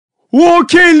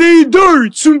OK, les deux!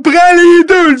 Tu me prends les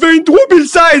deux, le 23 pis le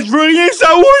 16, je veux rien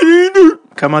savoir, les deux!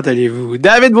 Comment allez-vous?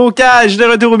 David Bocage, de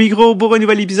retour au micro pour un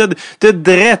nouvel épisode de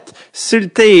Drette sur le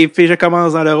tape. Et je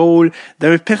commence dans le rôle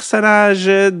d'un personnage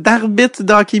d'arbitre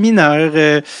d'hockey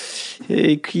mineur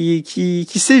qui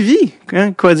sévit.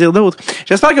 Hein? Quoi dire d'autre?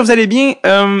 J'espère que vous allez bien.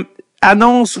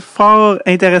 Annonce fort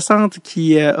intéressante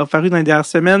qui a paru dans les dernières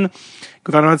semaines. Le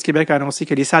gouvernement du Québec a annoncé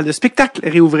que les salles de spectacle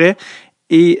réouvraient.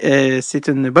 Et c'est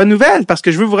une bonne nouvelle parce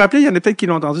que je veux vous rappeler, il y en a peut-être qui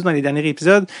l'ont entendu dans les derniers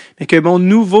épisodes, mais que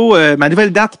ma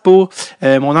nouvelle date pour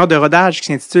mon heure de rodage qui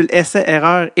s'intitule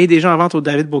Essai-Erreur est déjà en vente au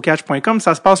davidbocage.com.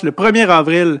 Ça se passe le 1er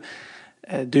avril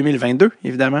 2022,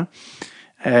 évidemment.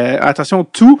 Attention,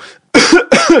 tout.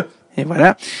 Et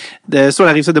voilà. Sur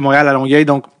la rive-sud de Montréal à Longueuil.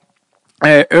 Donc,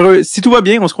 heureux. Si tout va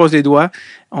bien, on se croise les doigts.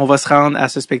 On va se rendre à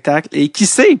ce spectacle. Et qui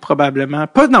sait, probablement.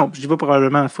 Je dis pas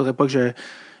probablement. Il faudrait pas que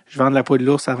je vende la peau de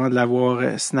l'ours avant de l'avoir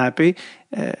snappé.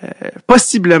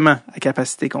 Possiblement à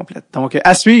capacité complète. Donc,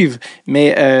 à suivre.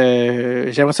 Mais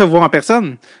j'aimerais ça vous voir en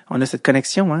personne. On a cette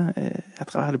connexion à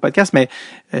travers le podcast. Mais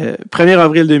 1er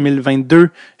avril 2022,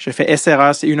 je fais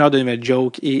SRR, c'est 1 heure de nouvelles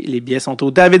jokes et les billets sont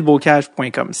au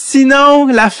davidbocage.com. Sinon,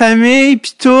 la famille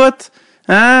pis tout,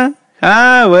 hein?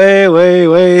 Ah,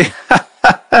 ouais.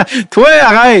 Toi,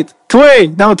 arrête! Toi,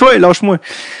 lâche-moi.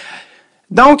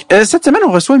 Donc, cette semaine,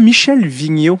 on reçoit Michel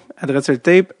Vigneault à Drette sur le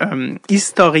tape,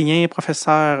 historien,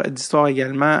 professeur d'histoire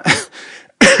également,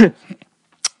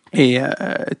 et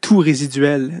tout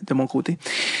résiduel de mon côté,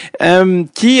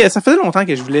 ça faisait longtemps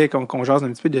que je voulais qu'on jase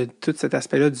un petit peu de tout cet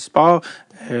aspect-là du sport.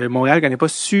 Montréal connaît pas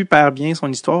super bien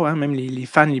son histoire, hein, même les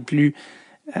fans les plus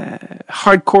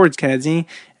hardcore du Canadien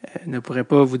ne pourraient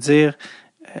pas vous dire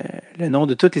le nom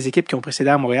de toutes les équipes qui ont précédé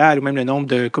à Montréal ou même le nombre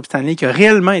de Coupes Stanley qui a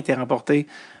réellement été remporté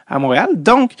à Montréal.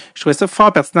 Donc, je trouvais ça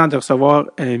fort pertinent de recevoir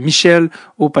Michel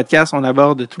au podcast. On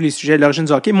aborde tous les sujets de l'origine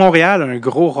du hockey. Montréal a un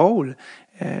gros rôle,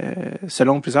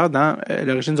 selon plusieurs, dans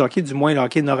l'origine du hockey, du moins le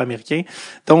hockey nord-américain.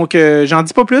 Donc, j'en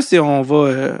dis pas plus et on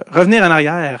va revenir en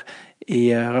arrière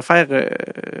et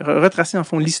retracer en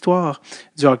fond l'histoire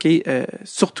du hockey,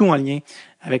 surtout en lien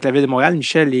avec la ville de Montréal.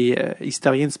 Michel est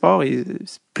historien du sport et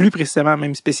plus précisément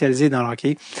même spécialisé dans le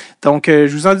hockey. Donc,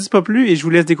 je vous en dis pas plus et je vous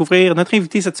laisse découvrir notre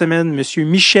invité cette semaine, Monsieur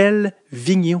Michel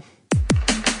Vigneault.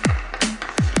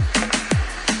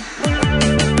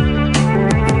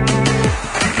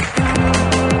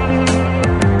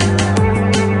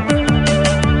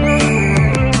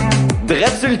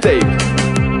 Drette sur le tape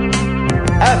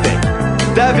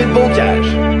avec David Bocage.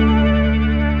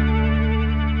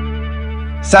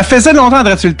 Ça faisait longtemps à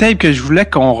Drette sur le tape que je voulais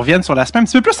qu'on revienne sur l'aspect un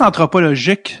petit peu plus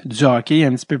anthropologique du hockey,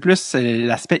 un petit peu plus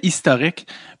l'aspect historique,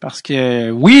 parce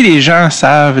que oui, les gens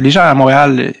à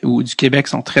Montréal ou du Québec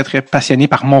sont très très passionnés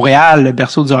par Montréal, le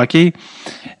berceau du hockey,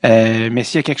 mais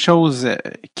s'il y a quelque chose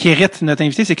qui hérite notre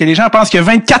invité, c'est que les gens pensent qu'il y a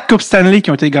 24 Coupes Stanley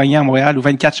qui ont été gagnées à Montréal ou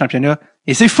 24 championnats,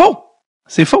 et c'est faux!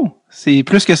 C'est faux. C'est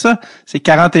plus que ça. C'est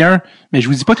 41. Mais je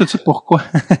vous dis pas tout de suite pourquoi.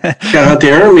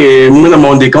 41, mais moi, dans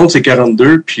mon décompte, c'est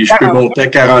 42. Puis je peux monter à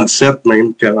 47,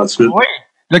 même 48. Oui.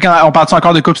 Là, quand on parle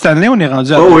encore de Coupe Stanley, on est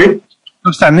rendu à oui.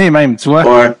 Coupe Stanley même, tu vois.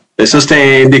 Ouais. Mais ça,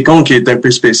 c'est un décompte qui est un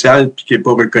peu spécial puis qui est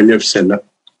pas reconnu officiellement.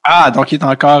 Ah, donc il est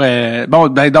encore...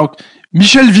 donc,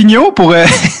 Michel Vigneault pour...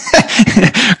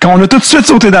 qu'on a tout de suite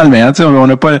sauté dans le bain, hein, on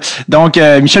n'a pas. Donc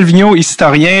Michel Vigneault,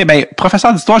 historien,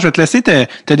 professeur d'histoire, je vais te laisser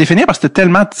te définir parce que t'as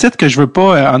tellement de titres que je veux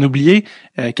pas en oublier.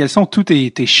 Quels sont tous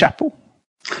tes chapeaux?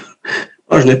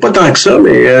 Je n'ai pas tant que ça,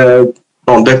 mais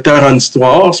docteur en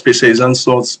histoire, spécialisé en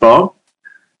histoire du sport,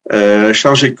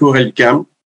 chargé de cours à l'UQAM,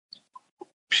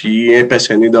 puis un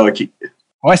passionné de hockey.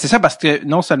 Ouais, c'est ça, parce que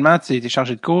non seulement tu es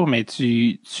chargé de cours, mais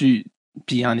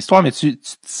puis en histoire, mais tu te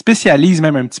spécialises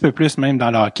même un petit peu plus même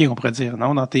dans le hockey, on pourrait dire,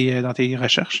 non, dans tes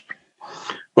recherches?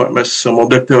 Ouais, c'est ça. Mon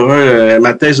doctorat,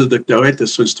 ma thèse de doctorat était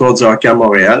sur l'histoire du hockey à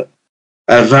Montréal,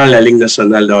 avant la Ligue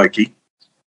nationale de hockey.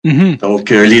 Mm-hmm.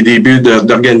 Donc, les débuts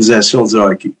d'organisation du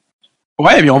hockey.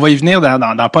 Ouais, puis on va y venir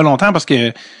dans pas longtemps parce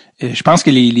que je pense que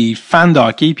les fans de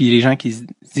hockey puis les gens qui se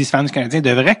disent fans du Canadien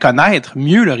devraient connaître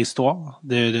mieux leur histoire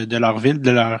de leur ville,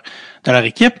 de leur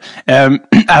équipe.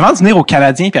 Avant de venir aux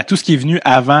Canadiens puis à tout ce qui est venu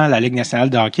avant la Ligue nationale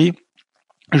de hockey,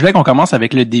 je voulais qu'on commence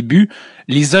avec le début,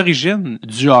 les origines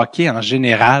du hockey en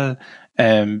général.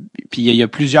 Puis il y a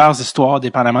plusieurs histoires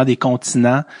dépendamment des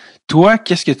continents. Toi,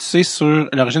 qu'est-ce que tu sais sur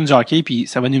l'origine du hockey? Puis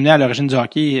ça va nous mener à l'origine du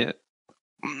hockey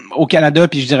au Canada,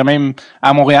 puis je dirais même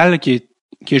à Montréal, qui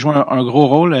joue un gros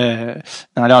rôle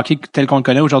dans le hockey tel qu'on le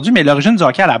connaît aujourd'hui. Mais l'origine du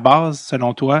hockey à la base,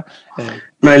 selon toi?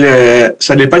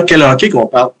 Ça dépend de quel hockey qu'on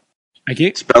parle.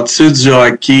 OK. C'est parti du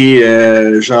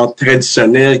hockey genre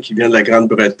traditionnel qui vient de la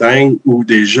Grande-Bretagne, où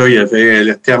déjà il y avait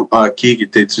le terme hockey qui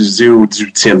était utilisé au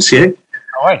 18e siècle.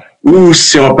 Ah ouais. Ou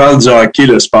si on parle du hockey,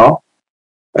 le sport.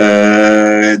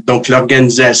 Donc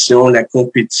l'organisation, la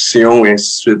compétition, et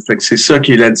ainsi de suite. Fait que c'est ça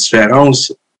qui est la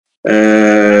différence.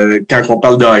 Quand on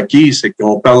parle de hockey, c'est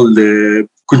qu'on parle de...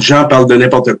 Beaucoup de gens parlent de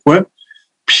n'importe quoi,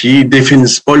 puis ils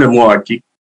définissent pas le mot hockey.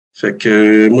 Fait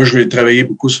que moi, je vais travailler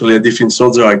beaucoup sur la définition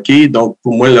du hockey. Donc,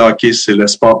 pour moi, le hockey, c'est le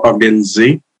sport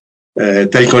organisé,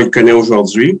 tel qu'on le connaît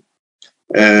aujourd'hui.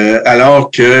 Alors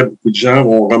que beaucoup de gens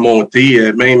vont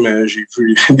remonter, même j'ai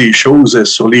vu des choses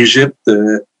sur l'Égypte,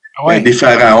 des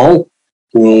pharaons,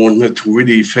 où on a trouvé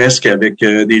des fresques avec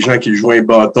des gens qui jouaient un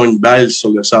bâton, une balle sur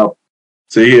le sable.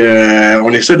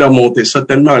 On essaie de remonter ça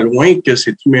tellement loin que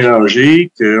c'est tout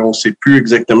mélangé, qu'on ne sait plus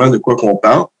exactement de quoi qu'on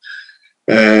parle.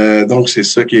 Donc, c'est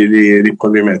ça qui est les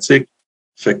problématiques.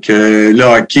 Fait que le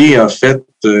hockey, en fait,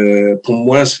 pour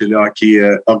moi, c'est le hockey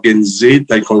organisé,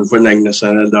 tel qu'on le voit dans la Ligue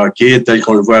nationale de hockey, tel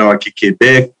qu'on le voit à Hockey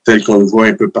Québec, tel qu'on le voit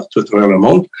un peu partout à travers le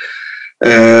monde,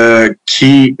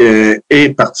 qui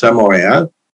est parti à Montréal,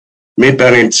 mais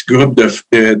par un petit groupe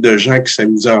de gens qui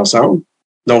s'amusaient ensemble.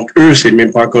 Donc, eux, c'est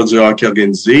même pas encore du hockey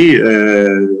organisé.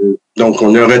 Donc,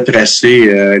 on a retracé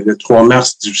le 3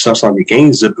 mars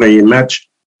 1875, le premier match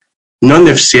non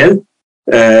officiel,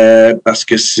 parce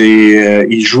que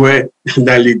ils jouaient,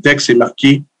 dans les textes, c'est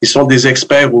marqué, ils sont des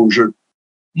experts au jeu.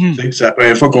 C'est la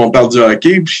première fois qu'on parle du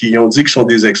hockey, puis ils ont dit qu'ils sont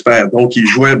des experts. Donc, ils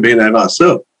jouaient bien avant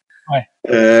ça.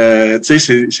 Ouais.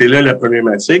 C'est là la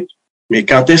problématique. Mais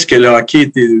quand est-ce que le hockey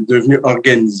était devenu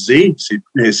organisé,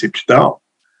 c'est plus tard.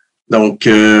 Donc,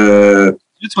 eux,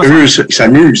 ils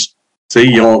s'amusent.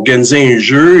 Ils ont organisé un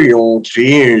jeu, ils ont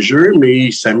créé un jeu, mais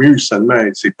ils s'amusent seulement.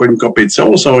 C'est pas une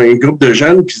compétition. Ce sont un groupe de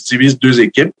jeunes qui se divisent 2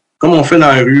 équipes, comme on fait dans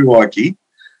la rue au hockey.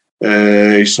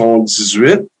 Ils sont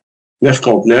 18, 9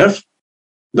 contre 9.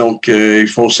 Donc, ils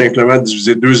font simplement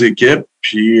diviser 2 équipes,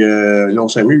 puis là, on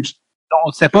s'amuse.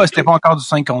 Donc, c'était pas encore du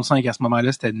 5 contre 5 à ce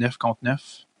moment-là, c'était 9 contre 9.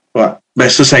 Ouais. Ben,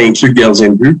 ça inclut le gardien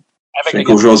de but.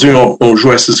 Aujourd'hui, on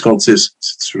joue à 6 contre 6,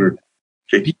 si tu veux.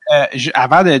 Okay. Puis,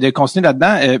 avant de continuer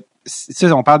là-dedans,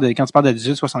 on parle quand tu parles de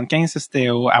 1875, c'était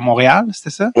à Montréal, c'était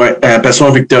ça? Oui, à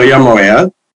Passion Victoria à Montréal.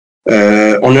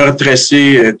 On a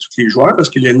retracé tous les joueurs parce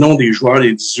que les noms des joueurs,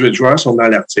 les 18 joueurs sont dans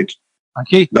l'article.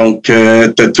 OK. Donc, tu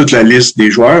as toute la liste des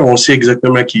joueurs. On sait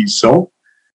exactement qui ils sont.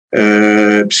 Puis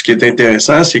ce qui est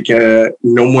intéressant, c'est qu'il y a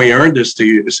au moins un de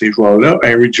ces joueurs-là,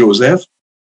 Henry Joseph,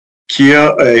 qui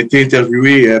a été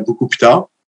interviewé beaucoup plus tard,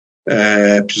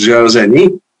 plusieurs années,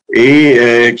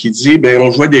 et qui dit,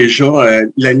 on jouait déjà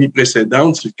l'année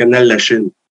précédente sur le canal La Chine.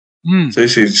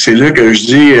 C'est là que je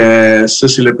dis, ça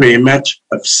c'est le premier match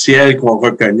officiel qu'on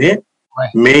reconnaît,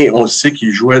 mais on sait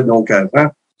qu'il jouait donc avant.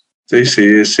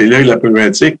 C'est là la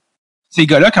problématique. Ces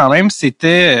gars-là, quand même,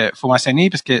 c'était, faut mentionner,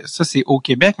 parce que ça c'est au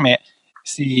Québec, mais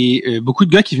c'est beaucoup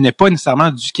de gars qui venaient pas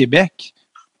nécessairement du Québec.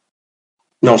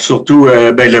 Non, surtout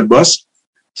le boss,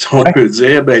 si on peut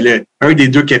dire, un des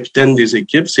 2 capitaines des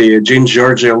équipes, c'est James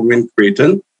George Elwin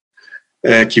Creighton,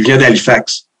 qui vient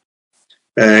d'Halifax.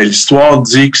 L'histoire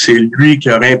dit que c'est lui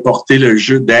qui aurait importé le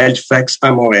jeu d'Halifax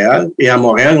à Montréal, et à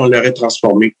Montréal, on l'aurait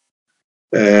transformé.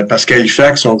 Parce qu'à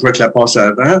Halifax, on jouait avec la passe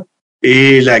avant,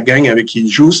 et la gang avec qui il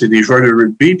joue, c'est des joueurs de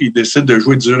rugby, puis ils décident de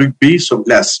jouer du rugby sur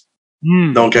glace.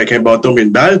 Donc, avec un bâton et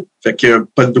une balle, fait qu'il n'y a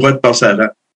pas de droit de passer avant.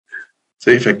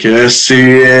 Fait que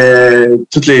c'est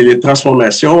toutes les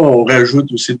transformations. On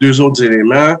rajoute aussi 2 autres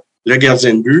éléments. Le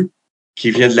gardien de but,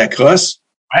 qui vient de la crosse.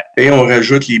 Et on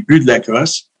rajoute les buts de la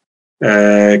crosse,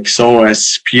 qui sont à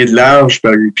 6 pieds de large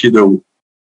par 8 pieds de haut,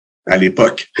 à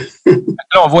l'époque.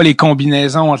 Là, on voit les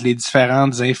combinaisons entre les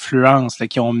différentes influences là,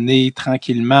 qui ont mené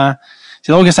tranquillement.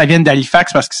 C'est drôle que ça vienne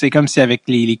d'Halifax parce que c'est comme si avec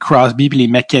les Crosby et les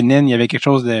McKinnon, il y avait quelque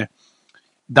chose de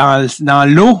dans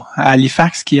l'eau à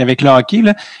Halifax qui avec le hockey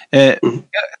là.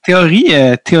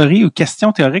 Théorie ou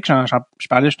question théorique, je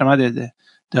parlais justement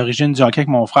d'origine du hockey avec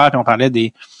mon frère, puis on parlait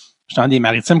des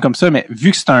maritimes comme ça, mais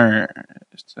vu que c'est un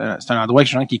endroit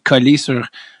qui est collé sur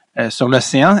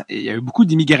l'océan, il y a eu beaucoup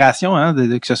d'immigration,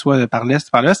 que ce soit par l'est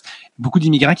ou par l'ouest, beaucoup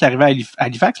d'immigrants qui arrivaient à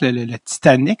Halifax, le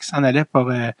Titanic s'en allait pour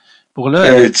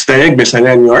là. Le Titanic, mais ça allait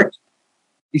à New York.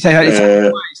 Il s'en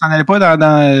allait pas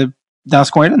dans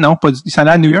ce coin-là, non? Il s'en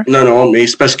allait à New York? Non, mais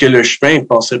c'est parce que le chemin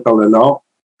passait par le nord.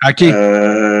 OK.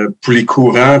 Pour les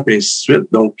courants, et ainsi de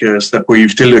suite. Donc, c'était pour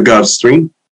éviter le Gulf Stream.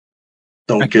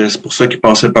 Donc, c'est pour ça qu'il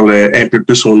passait par un peu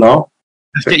plus au nord.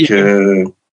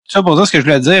 Ça, pour dire ce que je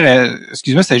voulais dire,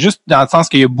 excuse-moi, c'est juste dans le sens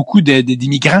qu'il y a beaucoup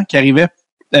d'immigrants qui arrivaient.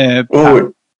 Oui.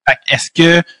 Est-ce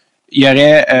que il y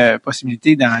aurait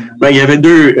possibilité il y avait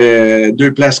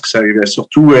deux places qui s'arrivaient,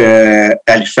 surtout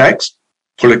Halifax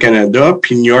pour le Canada,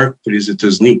 puis New York pour les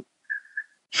États-Unis.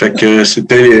 Fait que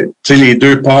c'était les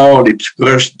deux ports les plus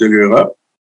proches de l'Europe.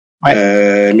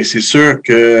 Ouais. Mais c'est sûr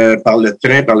que par le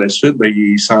train, par la suite,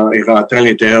 il rentrait à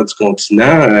l'intérieur du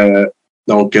continent.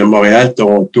 Donc, Montréal,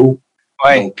 Toronto.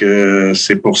 Ouais. Donc,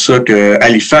 c'est pour ça que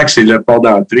Halifax est le port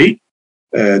d'entrée.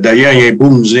 D'ailleurs, il y a un beau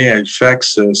musée à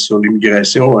Halifax sur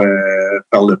l'immigration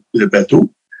par le bateau.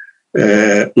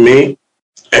 Mais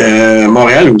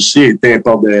Montréal aussi était un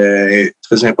port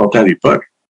très important à l'époque.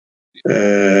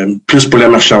 Plus pour la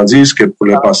marchandise que pour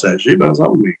le passager, par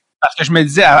exemple. Mais... Parce que je me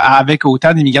disais, avec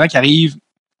autant d'immigrants qui arrivent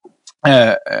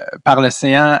par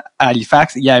l'océan à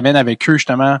Halifax, ils amènent avec eux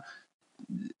justement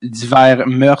divers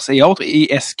mœurs et autres.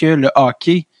 Et est-ce que le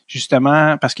hockey,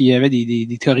 justement, parce qu'il y avait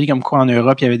des théories comme quoi en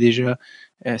Europe, il y avait déjà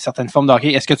certaines formes de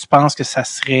hockey, est-ce que tu penses que ça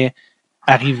serait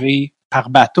arrivé par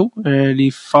bateau, les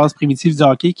phases primitives du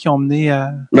hockey qui ont mené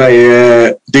à...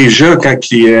 Déjà,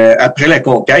 après la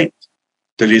conquête,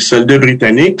 les soldats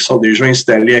britanniques qui sont déjà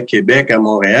installés à Québec, à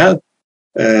Montréal,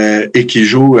 et qui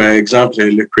jouent, par exemple,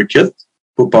 le cricket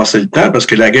pour passer le temps, parce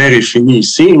que la guerre est finie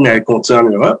ici, mais elle continue en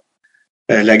Europe,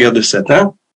 la guerre de 7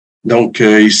 ans. Donc,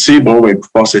 ici, pour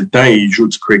passer le temps, ils jouent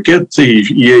du cricket.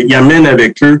 Ils amènent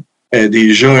avec eux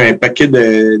déjà un paquet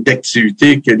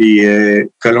d'activités que les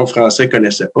colons français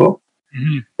connaissaient pas.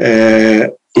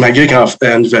 Malgré qu'en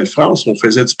Nouvelle-France, on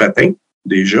faisait du patin,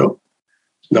 déjà.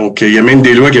 Donc, il y a même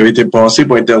des lois qui avaient été passées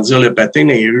pour interdire le patin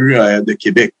dans les rues de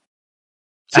Québec.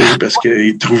 Parce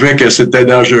qu'ils trouvaient que c'était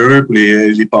dangereux pour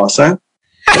les passants.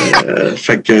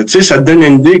 Fait que, ça te donne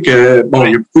une idée que,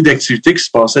 il y a beaucoup d'activités qui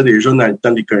se passaient déjà dans le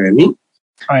temps de l'économie.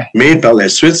 Ouais. Mais par la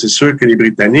suite, c'est sûr que les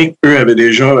Britanniques, eux, avaient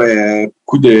déjà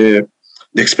beaucoup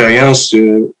d'expériences,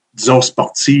 disons,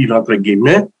 sportives, entre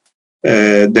guillemets,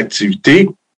 d'activités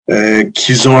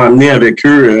qu'ils ont amenées avec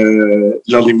eux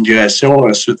lors de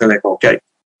l'immigration suite à la conquête.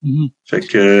 Fait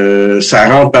que ça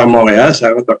rentre par Montréal,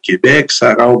 ça rentre par Québec,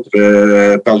 ça rentre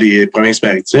par les provinces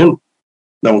maritimes.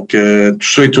 Donc, tout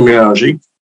ça est tout mélangé.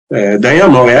 D'ailleurs,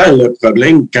 Montréal, le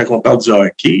problème, quand on parle du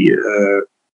hockey,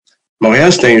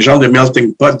 Montréal, c'est un genre de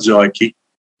melting pot du hockey,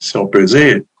 si on peut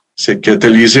dire. C'est que tu as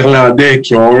les Irlandais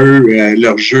qui ont eu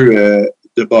leur jeu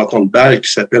de bâton de balle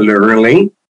qui s'appelle le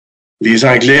hurling. Les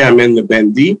Anglais amènent le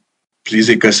bandy, puis les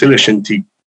Écossais le shinty.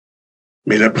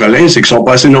 Mais le problème, c'est qu'ils sont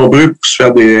pas assez nombreux pour se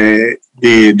faire des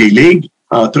ligues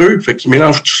entre eux. Fait qu'ils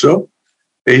mélangent tout ça.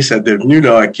 Et ça est devenu le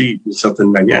hockey, d'une certaine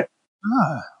manière.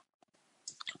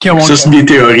 Ça, c'est des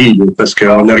théories, là, parce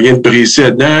qu'on n'a rien de précis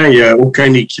dedans. Il n'y a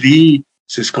aucun écrit.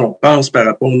 C'est ce qu'on pense par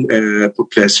rapport à la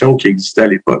population qui existait à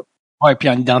l'époque. Oui, puis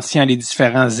en identifiant les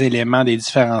différents éléments des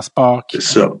différents sports. C'est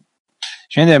ça.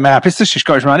 Je viens de me rappeler ça. Je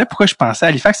me demandais pourquoi je pensais à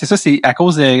Halifax. C'est ça, c'est à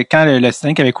cause de quand le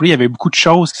Titanic avait coulé, il y avait beaucoup de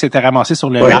choses qui s'étaient ramassées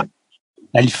sur le lac.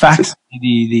 Halifax.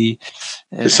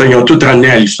 C'est ça, ils ont tout ramené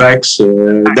à Halifax.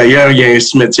 D'ailleurs, il y a un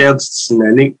cimetière du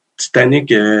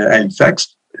Titanic à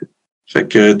Halifax. Fait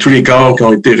que tous les corps qui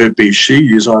ont été repêchés,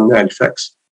 ils les ont amenés à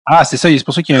Halifax. Ah, c'est ça. C'est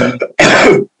pour ça qu'il y a un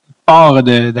port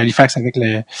d'Halifax avec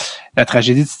la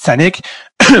tragédie du Titanic.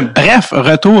 Bref,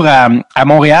 retour à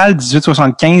Montréal,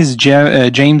 1875,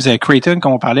 James Creighton,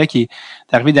 comme on parlait, qui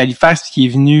est arrivé d'Halifax, qui est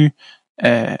venu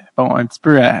un petit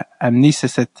peu amener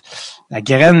la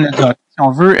graine, si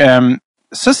on veut.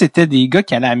 Ça, c'était des gars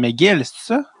qui allaient à McGill,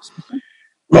 c'est ça?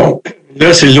 Bon,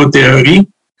 là, c'est l'autre théorie.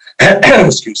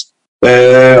 Excuse.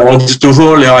 On dit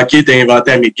toujours le hockey est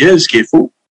inventé à McGill, ce qui est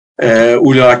faux.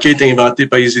 Ou le hockey est inventé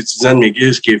par les étudiants de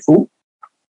McGill, ce qui est faux.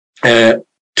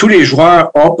 Tous les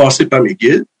joueurs ont passé par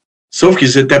McGill, sauf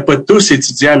qu'ils n'étaient pas tous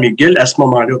étudiants à McGill à ce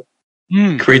moment-là.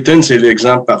 Creighton, c'est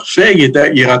l'exemple parfait. Il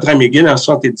est rentré à McGill en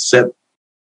 1977.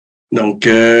 Donc,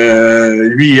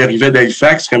 lui, il arrivait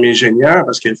d'Halifax comme ingénieur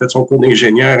parce qu'il a fait son cours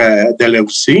d'ingénieur à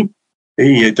Dalhousie et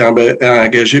il était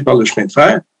engagé par le chemin de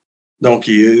fer. Donc,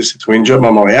 il s'est trouvé un job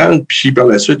à Montréal. Puis, par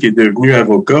la suite, il est devenu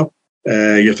avocat.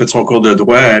 Il a fait son cours de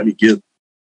droit à McGill.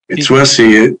 Et tu vois,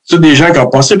 c'est tous des gens qui ont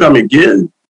passé par McGill,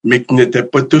 mais qui n'étaient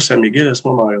pas tous à McGill à ce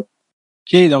moment-là.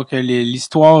 OK, donc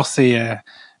l'histoire, c'est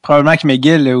probablement que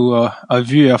McGill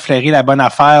a flairé la bonne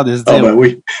affaire de se dire... Ah ben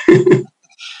oui.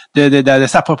 de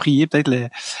s'approprier peut-être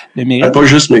le mérite. Pas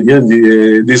juste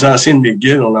McGill, des anciens de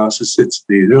McGill ont lancé cette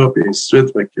idée-là, puis ainsi de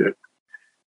suite. Fait que,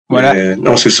 voilà.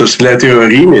 Non, c'est ça, c'est la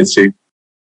théorie, mais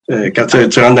quand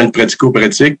tu rentres dans le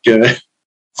pratico-pratique, tu te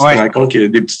rends compte qu'il y a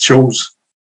des petites choses.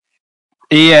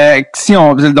 Et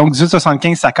donc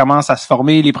 1875, ça commence à se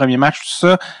former, les premiers matchs, tout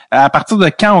ça. À partir de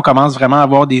quand on commence vraiment à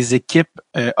avoir des équipes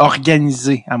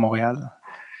organisées à Montréal?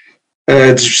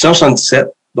 1877,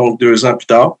 donc 2 ans plus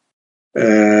tard.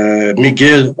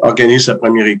 McGill organise sa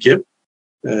première équipe.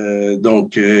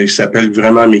 Donc, il s'appelle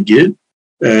vraiment McGill.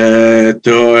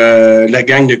 T'as la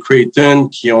gang de Creighton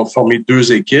qui ont formé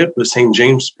 2 équipes, le St.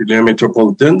 James et le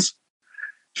Metropolitans.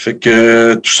 Fait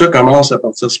que tout ça commence à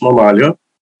partir de ce moment-là.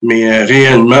 Mais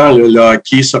réellement, le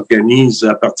hockey s'organise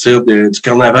à partir du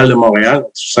Carnaval de Montréal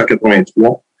en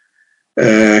 1883.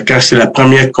 Quand c'est la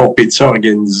première compétition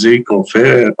organisée qu'on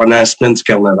fait pendant la semaine du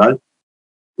Carnaval.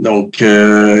 Donc,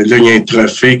 là, il y a un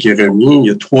trophée qui est remis. Il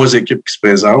y a 3 équipes qui se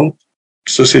présentent.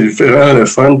 Puis ça, c'est vraiment le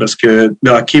fun parce que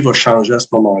le hockey va changer à ce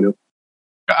moment-là.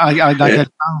 Dans quel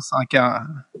sens?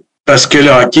 Parce que le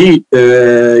hockey,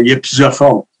 il y a plusieurs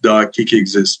formes de hockey qui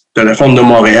existent. Tu as la forme de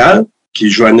Montréal, qui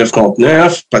joue à 9 contre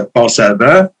 9, pas de passe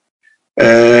avant. Tu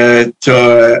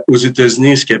as aux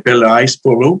États-Unis ce qu'ils appellent le ice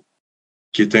polo,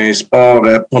 qui est un sport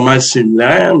pas mal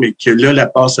similaire, mais que là, la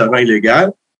passe avant est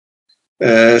légale.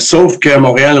 Sauf qu'à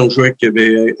Montréal, on jouait avec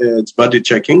du body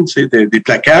checking, tu sais, des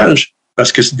plaquages,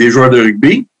 parce que c'est des joueurs de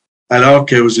rugby, alors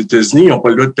qu'aux États-Unis, ils n'ont pas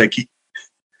le droit de plaquer.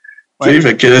 Ouais.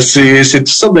 Fait que c'est toutes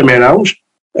sortes de mélanges.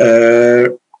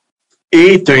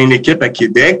 Et tu as une équipe à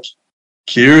Québec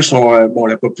qui, eux, sont...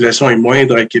 la population est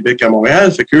moindre à Québec qu'à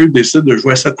Montréal, fait qu'eux décident de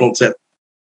jouer à 7 contre 7.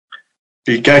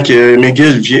 Puis quand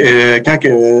McGill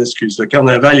le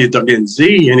Carnaval est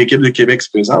organisé, il y a une équipe de Québec qui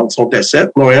se présente, ils sont à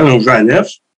 7, Montréal, on joue à 9.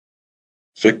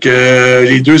 Fait que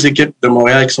les 2 équipes de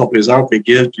Montréal qui sont présentes,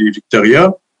 McGill et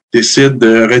Victoria, décident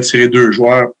de retirer 2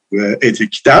 joueurs pour être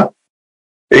équitable.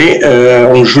 Et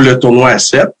on joue le tournoi à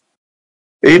 7.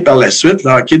 Et par la suite,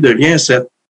 le hockey devient à 7.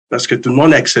 Parce que tout le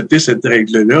monde a accepté cette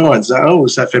règle-là en disant « Oh,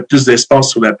 ça fait plus d'espace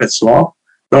sur la patinoire,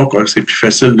 donc c'est plus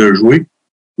facile de jouer. »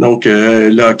 Donc,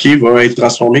 le hockey va être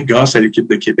transformé grâce à l'équipe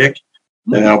de Québec.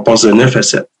 On passe de 9 à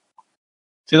 7.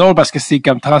 C'est drôle parce que c'est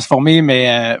comme transformé,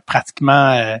 mais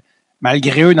pratiquement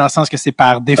malgré eux, dans le sens que c'est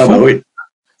par défaut. Ah ben oui.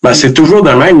 Ben, c'est toujours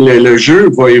de même. Le jeu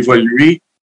va évoluer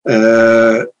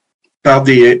par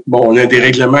des... Bon, on a des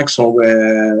règlements qui sont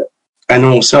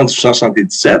annoncés en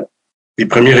 1877. Les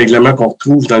premiers règlements qu'on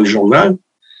retrouve dans le journal.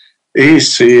 Et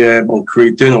c'est,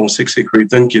 Creighton, on sait que c'est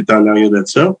Creighton qui est en arrière de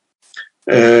ça.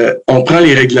 On prend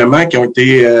les règlements qui ont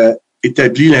été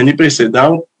établis l'année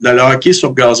précédente dans le hockey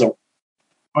sur gazon.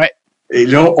 Ouais. Et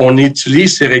là, on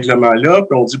utilise ces règlements-là,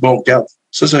 puis on dit, bon, regarde,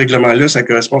 ce règlement-là, ça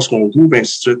correspond à ce qu'on joue, ben,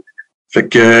 ainsi de suite. Fait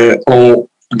que, on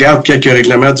regarde quelques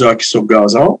règlements du hockey sur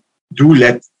gazon, d'où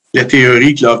la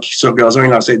théorie que le hockey sur gazon est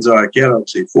l'ancêtre du hockey, alors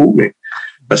c'est faux, mais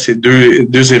c'est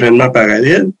deux événements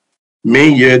parallèles, mais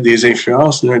il y a des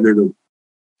influences l'un de l'autre.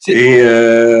 Et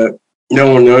là,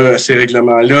 on a ces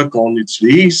règlements-là qu'on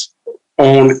utilise.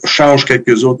 On change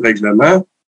quelques autres règlements,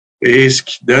 et ce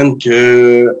qui donne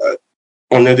que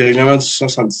on a des règlements du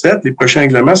 177. Les prochains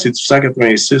règlements, c'est du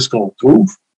 186 qu'on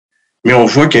trouve. Mais on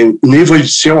voit qu'il y a une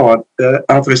évolution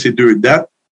entre ces deux dates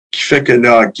qui fait que le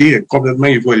hockey a complètement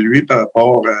évolué par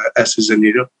rapport à ces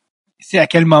années-là. C'est à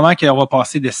quel moment qu'on va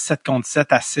passer de 7 contre 7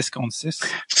 à 6 contre 6?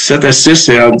 7 à 6,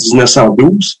 c'est en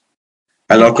 1912.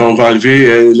 Alors qu'on va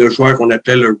enlever le joueur qu'on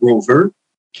appelle le rover,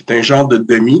 qui est un genre de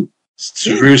demi, si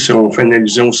tu veux, si on fait une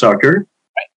allusion au soccer,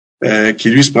 qui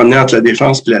lui se promenait entre la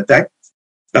défense et l'attaque.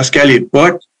 Parce qu'à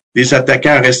l'époque, les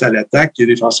attaquants restent à l'attaque et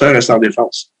les défenseurs restent en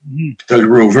défense. Tu as le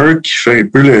rover qui fait un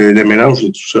peu le mélange de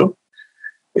tout ça.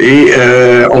 Et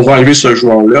on va enlever ce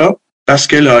joueur-là parce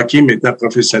que le hockey est maintenant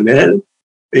professionnel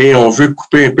et on veut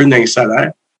couper un peu dans les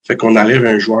salaires. Fait qu'on enlève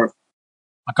un joueur.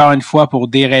 Encore une fois, pour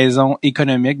des raisons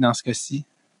économiques dans ce cas-ci.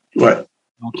 Ouais.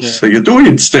 Donc, il y a toujours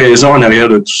une petite raison en arrière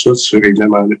de tout ça, de ce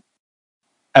règlement-là.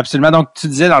 Absolument. Donc, tu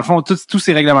disais, dans le fond, tous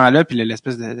ces règlements-là, puis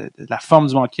l'espèce de la forme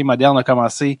du hockey moderne a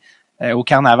commencé au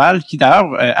Carnaval, qui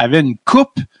d'ailleurs avait une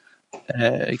coupe qui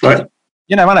était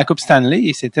bien avant la Coupe Stanley,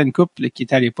 et c'était une coupe qui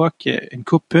était à l'époque une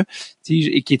coupe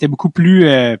et qui était beaucoup plus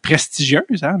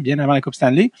prestigieuse, hein, bien avant la Coupe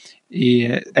Stanley. Et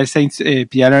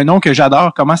puis elle a un nom que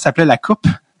j'adore. Comment s'appelait la coupe?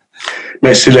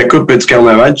 Ben, c'est la Coupe du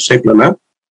Carnaval, tout simplement.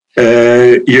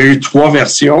 Il y a eu 3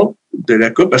 versions de la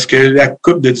Coupe, parce que la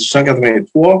Coupe de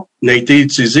 1883 n'a été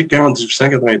utilisée qu'en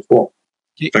 1883.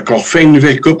 Okay. Fait qu'on refait une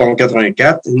nouvelle Coupe en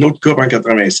 84, une autre Coupe en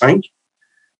 85.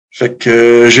 Fait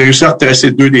que j'ai réussi à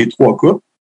retracer 2 des 3 Coupes.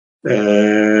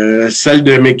 Celle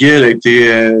de McGill a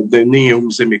été donnée au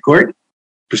Musée McCourt,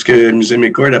 puisque le Musée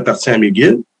McCourt appartient à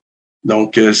McGill.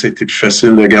 Donc, c'était plus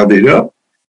facile de garder là.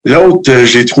 L'autre,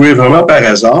 j'ai trouvé vraiment par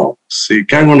hasard. C'est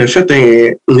quand on a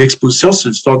fait une exposition sur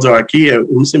l'histoire du hockey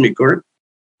au Musée McCourt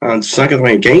en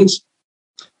 1995.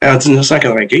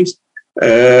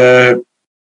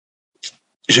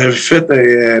 J'avais fait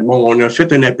on a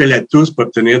fait un appel à tous pour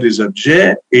obtenir des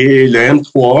objets et le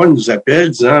M3A nous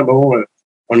appelle disant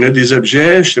on a des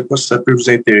objets, je sais pas si ça peut vous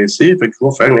intéresser, fait que je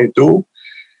vais faire un tour.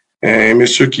 un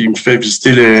monsieur qui me fait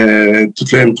visiter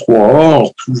toute la M3A. On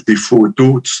retrouve des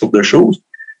photos, toutes sortes de choses.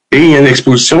 Et il y a une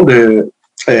exposition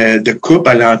de coupes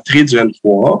à l'entrée du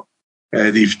M3A,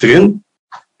 des vitrines.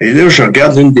 Et là, je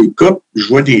regarde une des coupes, je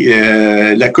vois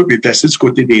la coupe est placée du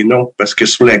côté des noms, parce que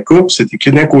sur la coupe, c'est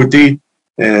écrit d'un côté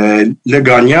le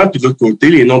gagnant, puis de l'autre côté,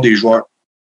 les noms des joueurs.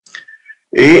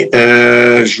 Et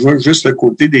je vois juste le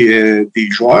côté des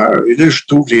joueurs, et là, je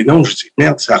trouve les noms, je dis,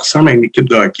 merde, ça ressemble à une équipe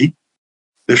de hockey.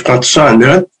 Là, je prends tout ça en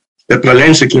note. Le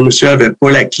problème, c'est que le monsieur avait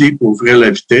pas la clé pour ouvrir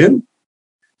la vitrine.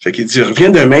 Fait qu'il dit, reviens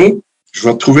demain, je vais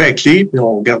retrouver la clé, puis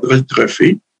on regardera le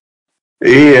trophée.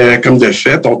 Et comme de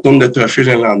fait, on tourne le trophée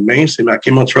le lendemain. C'est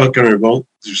marqué Montreal Carnival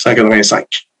 1885.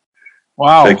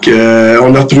 Wow! Fait que,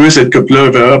 on a retrouvé cette coupe-là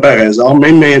vraiment par hasard.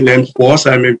 Même l'M3, ça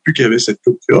savait même plus qu'il y avait cette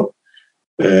coupe-là.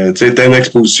 C'était une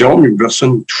exposition, mais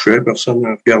personne ne touchait, personne ne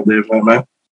regardait vraiment.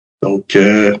 Donc,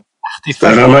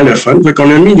 c'était vraiment le fun. Fait qu'on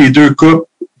a mis les deux coupes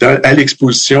à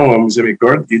l'exposition au Musée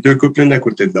McCord, les deux coupes l'une à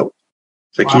côté de l'autre.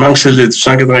 Fait qu'il manque celle de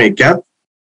 1884.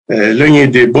 Là, il y a un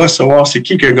débat à savoir c'est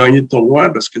qui a gagné le tournoi,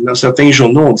 parce que dans certains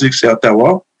journaux, on dit que c'est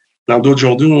Ottawa. Dans d'autres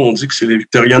journaux, on dit que c'est les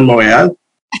Victoriens de Montréal.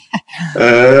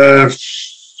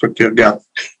 Fait que, regarde,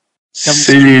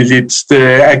 c'est les petites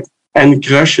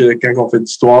anicroches quand on fait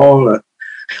d'histoire.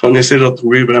 On essaie de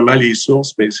retrouver vraiment les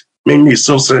sources, mais même les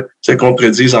sources se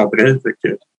contredisent entre elles. Fait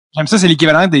que, j'aime ça, c'est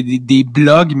l'équivalent des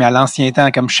blogs, mais à l'ancien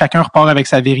temps, comme chacun repart avec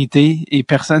sa vérité et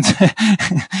personne...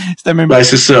 C'était même... Ben,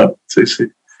 c'est ça.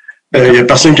 Il y a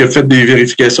personne qui a fait des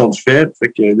vérifications de fait. Fait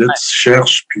que là, tu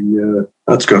cherches, puis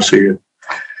en tout cas,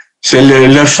 c'est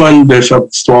le fun de faire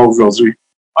l'histoire aujourd'hui.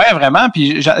 Ouais, vraiment.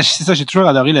 Puis c'est ça, j'ai toujours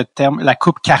adoré le terme la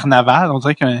coupe carnaval. On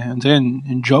dirait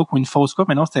une joke ou une fausse coupe,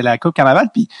 mais non, c'était la coupe carnaval.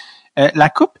 Puis la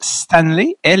coupe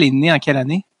Stanley, elle est née en quelle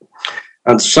année?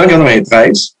 En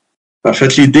 1893. En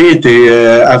fait, l'idée était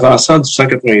avancée en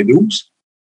 1892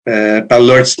 par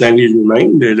Lord Stanley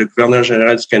lui-même, le gouverneur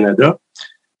général du Canada,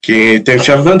 qui est un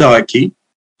fervent de hockey,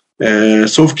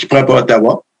 sauf qu'il prend pas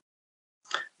Ottawa,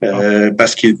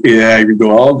 parce qu'il est à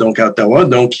Rideau Hall, donc à Ottawa,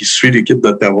 donc il suit l'équipe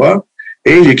d'Ottawa.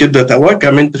 Et l'équipe d'Ottawa est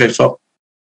quand même très forte.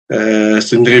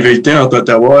 C'est une rivalité entre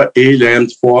Ottawa et le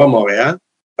M3 à Montréal.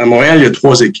 À Montréal, il y a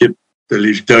 3 équipes. T'as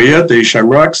les Victoria, t'as les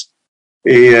Shamrocks,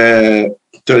 et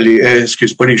t'as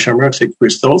les Shamrocks, c'est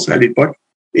Crystals à l'époque,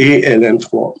 et le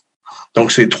M3.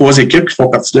 Donc, c'est 3 équipes qui font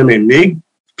partie de la même ligue,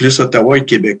 plus Ottawa et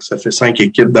Québec. Ça fait 5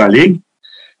 équipes dans la ligue.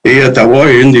 Et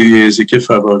Ottawa est une des équipes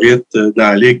favorites dans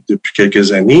la ligue depuis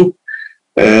quelques années.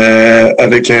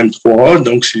 Avec la M3,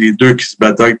 donc c'est les deux qui se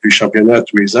bataillent pour les championnats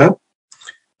tous les ans.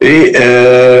 Et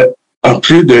en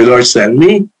plus de Lord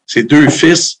Stanley, ses 2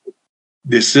 fils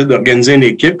décident d'organiser une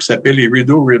équipe qui s'appelle les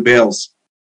Rideau Rebels,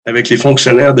 avec les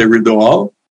fonctionnaires de Rideau Hall.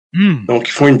 Donc,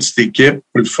 ils font une petite équipe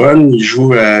pour le fun. Ils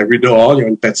jouent à Rideau Hall, ils ont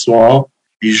une patinoire.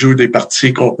 Ils jouent des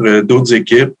parties contre d'autres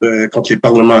équipes, contre les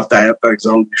parlementaires, par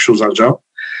exemple, des choses dans le genre.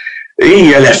 Et il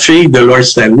y a la fille de Lord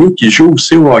Stanley qui joue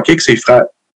aussi au hockey avec ses frères.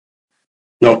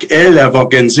 Donc, elle va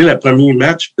organiser le premier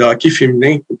match de hockey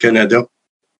féminin au Canada.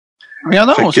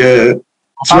 Regardons. Fait que,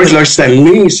 tu vois, Lord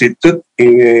Stanley, c'est toute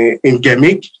une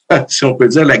gamique, si on peut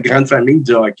dire, la grande famille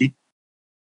du hockey.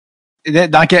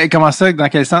 Comment ça? Dans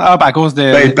quel sens? Ah, à cause de...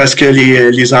 Ben, parce que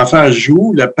les enfants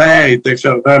jouent, le père est un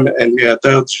fervent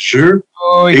admirateur du jeu.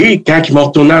 Oh, oui. Et quand ils vont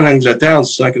retourner en Angleterre en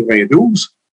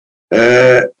 1892,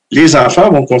 les enfants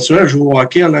vont continuer à jouer au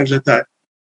hockey en Angleterre.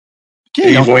 Okay,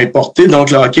 et ils vont importer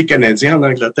donc le hockey canadien en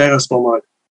Angleterre à ce moment-là.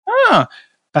 Ah!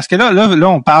 Parce que là,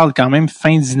 on parle quand même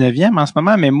fin 19e en ce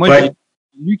moment, mais moi, j'ai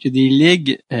lu que des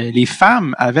ligues, les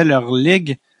femmes avaient leur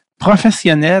ligue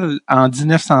professionnelle en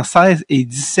 1916 et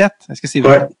 17. Est-ce que c'est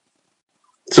vrai? Ouais.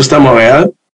 Ça, c'est à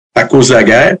Montréal, à cause de la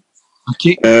guerre. OK.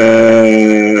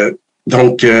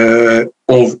 Donc, il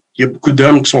y a beaucoup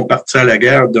d'hommes qui sont partis à la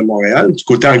guerre de Montréal, du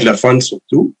côté anglophone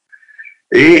surtout.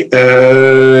 Et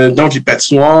donc, les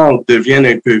patinoires deviennent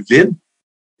un peu vides.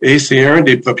 Et c'est un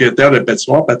des propriétaires de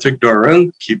patinoire, Patrick Doran,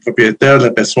 qui est propriétaire de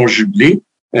la patinoire Jubilé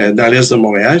dans l'est de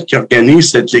Montréal, qui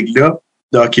organise cette ligue-là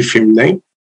de hockey féminin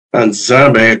en disant,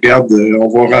 ben regarde, on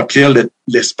va remplir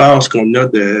l'espace qu'on a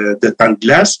de temps de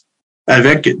glace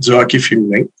avec du hockey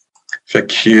féminin. Fait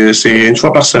que c'est une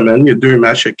fois par semaine, il y a 2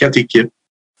 matchs, il y a 4 équipes.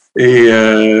 Et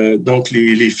donc,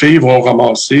 les filles vont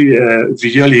ramasser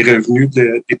via les revenus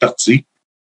des parties.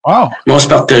 Wow. Ils vont se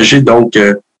partager donc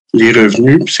les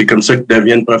revenus, puis c'est comme ça qu'ils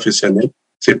deviennent professionnels.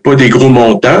 C'est pas des gros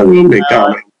montants, là, mais quand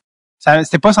même.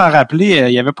 C'était pas sans rappeler,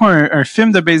 il y avait pas un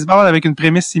film de baseball avec une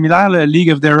prémisse similaire, le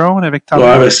League of Their Own avec Tom.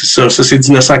 Ouais, ben c'est ça. Ça, c'est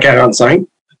 1945.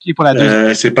 Okay, pour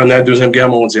la c'est pendant la Deuxième Guerre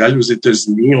mondiale aux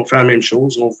États-Unis. On fait la même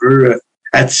chose. On veut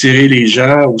attirer les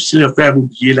gens, aussi leur faire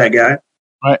oublier la guerre.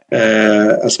 Ouais.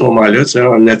 À ce moment-là, tu sais,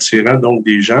 en attirant donc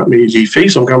des gens. Mais les filles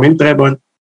sont quand même très bonnes.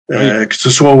 Oui. Que ce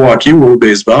soit au hockey ou au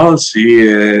baseball,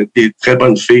 c'est des très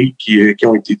bonnes filles qui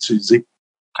ont été utilisées.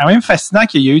 Quand même fascinant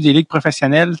qu'il y ait eu des ligues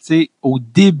professionnelles, tu sais, au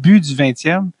début du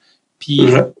 20e, puis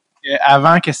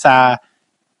avant que ça,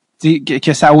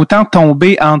 que ça a autant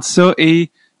tombé entre ça et,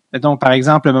 donc par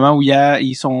exemple, le moment où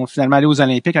ils sont finalement allés aux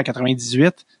Olympiques en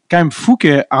 98, quand même fou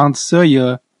que entre ça, il y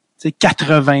a, tu sais,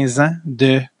 80 ans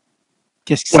de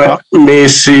qu'est-ce qui se passe. Mais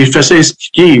c'est facile à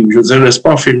expliquer. Je veux dire, le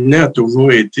sport féminin a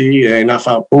toujours été un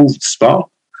enfant pauvre du sport.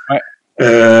 Ouais.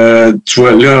 Tu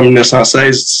vois, là, en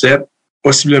 1916-17,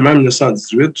 possiblement en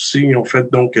 1918 aussi, ils ont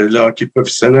fait donc le hockey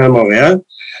professionnel à Montréal.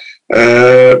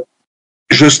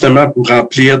 Justement pour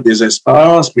remplir des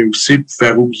espaces, mais aussi pour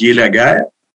faire oublier la guerre.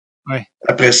 Ouais.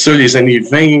 Après ça, les années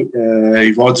 20, il va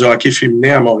y avoir du hockey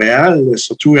féminin à Montréal,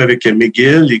 surtout avec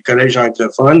McGill, les collèges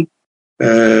anglophones.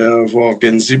 On va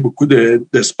organiser beaucoup de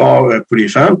sports pour les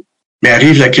femmes. Mais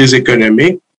arrive la crise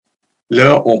économique.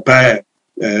 Là, on perd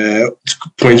du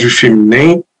point de vue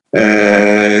féminin.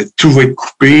 Tout va être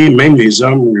coupé. Même les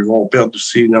hommes ils vont perdre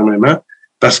aussi énormément.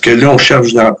 Parce que là, on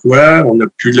cherche d'emploi, on n'a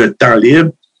plus le temps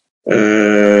libre.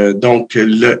 Donc,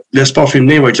 le sport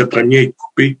féminin va être le premier à être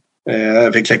coupé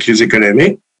avec la crise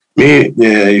économique. Mais il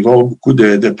va y avoir beaucoup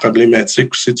de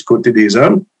problématiques aussi du côté des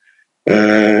hommes.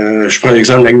 Je prends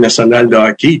l'exemple de la Ligue nationale de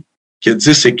hockey, qui a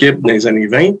 10 équipes dans les années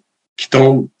 20, qui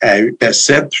tombent à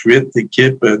 7, 8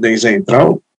 équipes dans les années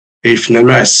 30, et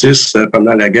finalement à 6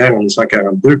 pendant la guerre en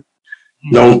 1942.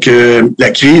 Donc, la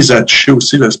crise a touché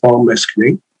aussi le sport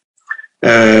masculin.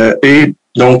 Et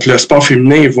donc, le sport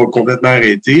féminin va complètement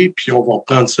arrêter, puis on va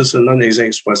reprendre ça seulement dans les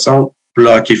années 60 pour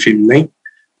le hockey féminin,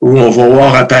 où on va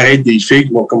voir apparaître des filles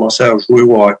qui vont commencer à jouer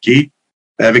au hockey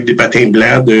avec des patins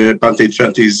blancs de Pantheon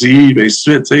Fantasy, et ainsi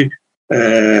de suite. Tu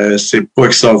sais. C'est pas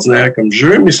extraordinaire comme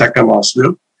jeu, mais ça commence là.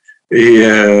 Et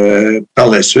par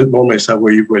la suite, ça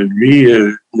va évoluer.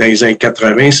 Dans les années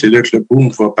 80, c'est là que le boom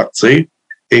va partir.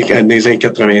 Et dans les années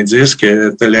 90,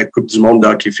 que tu as la Coupe du monde de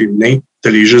hockey féminin, tu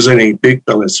as les Jeux olympiques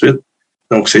par la suite.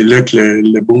 Donc, c'est là que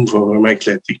le boom va vraiment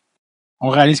éclater. On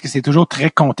réalise que c'est toujours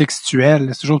très contextuel,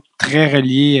 c'est toujours très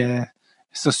relié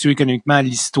socio-économiquement à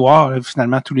l'histoire, là,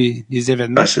 finalement, tous les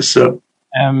événements. Ah, c'est ça.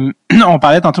 On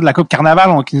parlait tantôt de la Coupe Carnaval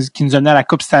qui nous amenait à la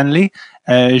Coupe Stanley.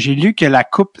 J'ai lu que la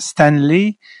Coupe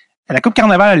Stanley, la Coupe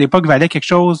Carnaval à l'époque valait quelque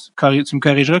chose, tu me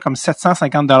corrigeras, comme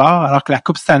 750 $, alors que la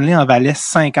Coupe Stanley en valait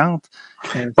 50.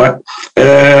 Ouais.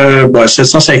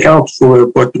 750, faut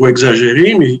pas trop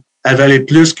exagérer, mais elle valait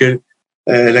plus que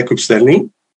la Coupe Stanley.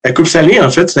 La Coupe Stanley, en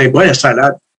fait, c'est un bol à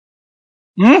salade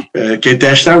qui a été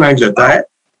acheté en Angleterre.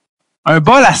 Un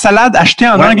bol à salade acheté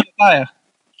en Angleterre?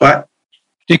 Ouais.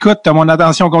 Écoute, t'as mon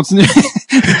attention continue.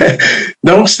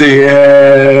 Donc,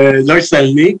 c'est Lord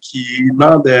Stanley qui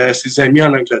demande à ses amis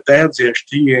en Angleterre d'y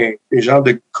acheter un genre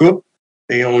de coupe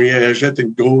et on y achète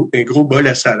un gros bol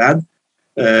à salade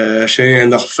chez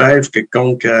un orfèvre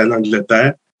quelconque en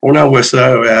Angleterre. On envoie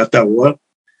ça à Ottawa.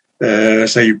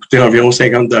 Ça lui coûtait environ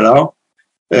 50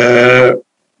 $.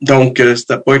 Donc,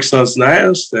 c'était pas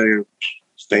extraordinaire.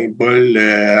 C'était un bol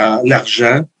en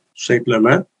argent, tout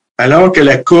simplement. Alors que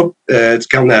la coupe du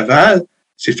carnaval,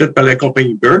 c'est faite par la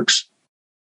compagnie Burks,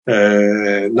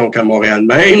 donc à Montréal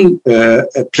même,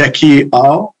 plaqué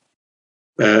or.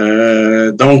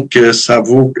 Donc, ça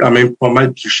vaut quand même pas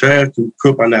mal plus cher qu'une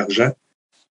coupe en argent.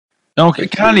 Donc,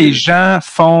 quand les gens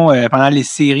font, pendant les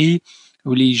séries,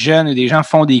 où les jeunes ou des gens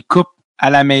font des coupes à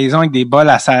la maison avec des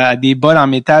bols des bols en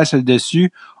métal sur le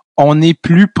dessus, on est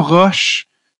plus proche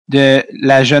de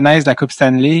la genèse de la Coupe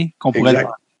Stanley qu'on pourrait le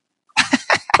voir.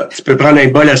 Tu peux prendre un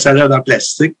bol à salade en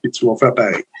plastique et tu vas faire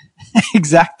pareil.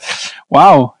 Exact.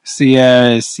 Wow,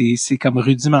 c'est comme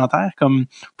rudimentaire, comme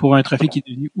pour un trophée qui est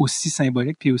devenu aussi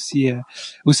symbolique puis aussi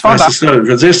fort. C'est ça. Je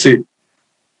veux dire, c'est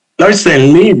Lord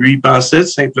Stanley, lui, il pensait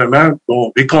simplement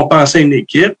récompenser une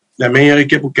équipe, la meilleure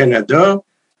équipe au Canada,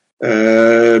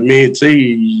 mais tu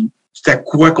sais, c'était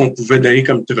quoi qu'on pouvait donner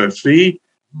comme trophée.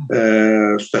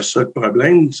 C'était ça le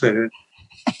problème.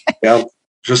 Regarde,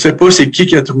 je sais pas c'est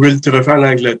qui a trouvé le trophée en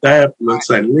Angleterre pour Lord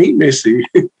Stanley, mais c'est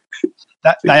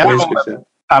d'ailleurs,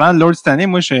 parlant de Lord Stanley,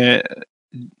 moi je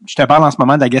te parle en ce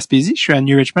moment de la Gaspésie. Je suis à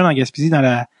New Richmond en Gaspésie dans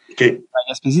la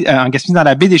Gaspésie dans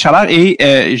la baie des Chaleurs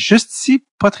et juste ici,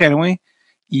 pas très loin,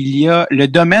 il y a le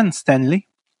domaine Stanley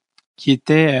qui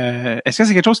était. Est-ce que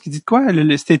c'est quelque chose qui dit de quoi?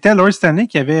 C'était Lord Stanley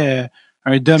qui avait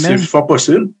un domaine. C'est fort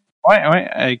possible.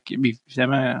 Ouais,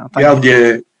 évidemment. Regarde,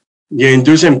 il y a une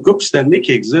deuxième coupe Stanley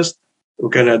qui existe au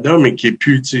Canada, mais qui est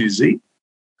plus utilisée.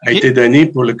 A été donnée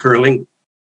pour le curling.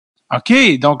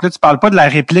 OK, donc là, tu parles pas de la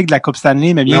réplique de la Coupe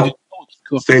Stanley, mais bien d'une autre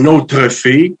C'est un autre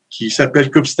trophée qui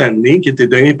s'appelle Coupe Stanley, qui a été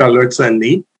donné par Lord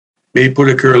Stanley, mais pour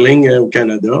le curling au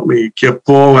Canada, mais qui a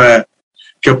pas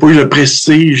eu le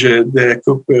prestige de la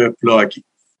Coupe pour le hockey.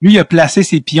 Lui, il a placé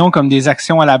ses pions comme des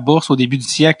actions à la bourse au début du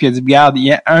siècle, puis il a dit, regarde, il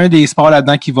y a un des sports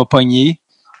là-dedans qui va pogner,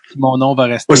 puis mon nom va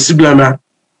rester. Possiblement.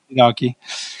 OK.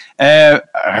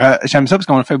 J'aime ça parce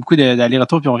qu'on a fait beaucoup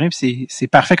d'aller-retour puis on revient, puis c'est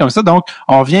parfait comme ça. Donc,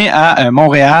 on vient à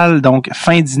Montréal, donc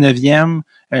fin 19e.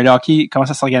 Le hockey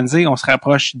commence à s'organiser. On se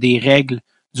rapproche des règles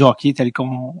du hockey tel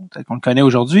qu'on le connaît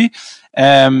aujourd'hui.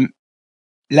 La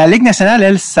Ligue nationale,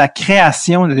 elle, sa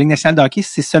création, la Ligue nationale de hockey,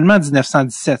 c'est seulement en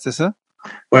 1917, c'est ça?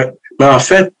 Oui. Mais en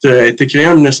fait, elle a été créée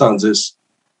en 1910.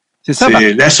 C'est ça?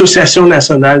 C'est l'Association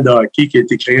nationale de hockey qui a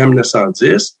été créée en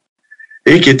 1910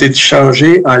 et qui a été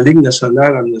changée en Ligue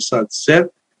nationale en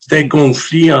 1917. C'était un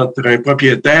conflit entre un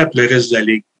propriétaire et le reste de la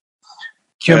Ligue.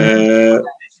 C'est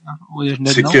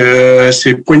que,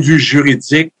 c'est point de vue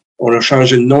juridique, on a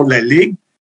changé le nom de la Ligue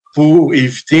pour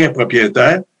éviter un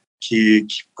propriétaire qui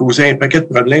causait un paquet de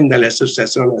problèmes dans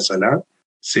l'Association nationale.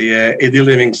 C'est Eddie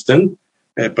Livingston,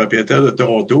 propriétaire de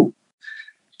Toronto,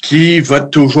 qui vote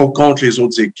toujours contre les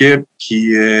autres équipes,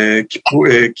 qui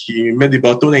met des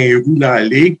bâtons dans les roues dans la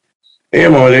Ligue. Et à un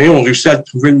moment donné, on réussit à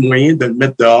trouver le moyen de le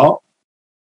mettre dehors.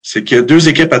 C'est qu'il y a deux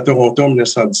équipes à Toronto en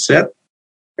 1917.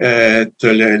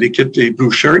 T'as l'équipe des Blue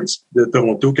Shirts de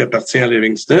Toronto qui appartient à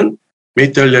Livingston,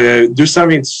 mais t'as le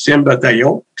 226e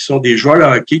bataillon, qui sont des joueurs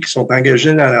de hockey qui sont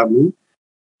engagés dans l'armée,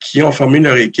 qui ont formé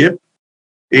leur équipe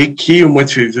et qui, au mois de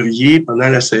février, pendant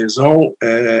la saison,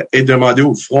 est demandé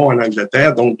au front en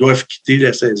Angleterre, donc doivent quitter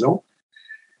la saison.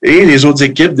 Et les autres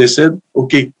équipes décident,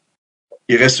 OK,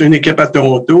 il reste une équipe à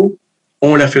Toronto,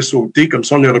 on la fait sauter, comme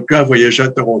ça on n'aurait plus à voyager à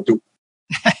Toronto.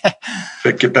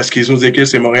 Fait que parce que les autres équipes,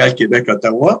 c'est Montréal, Québec,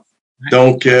 Ottawa.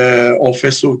 Donc, on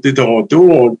fait sauter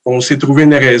Toronto. On s'est trouvé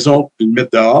une raison pour le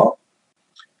mettre dehors.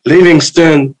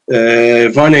 Livingston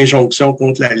va en injonction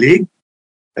contre la Ligue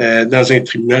dans un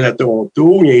tribunal à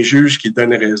Toronto. Il y a un juge qui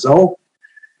donne raison.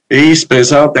 Et il se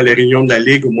présente à la réunion de la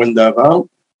Ligue au mois de novembre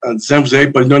en disant, vous n'avez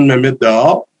pas le droit de me mettre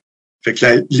dehors. Fait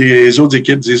que les autres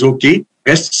équipes disent, OK,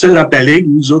 reste seul dans ta Ligue.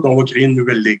 Nous autres, on va créer une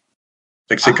nouvelle Ligue.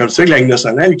 Fait que c'est comme ça que la Ligue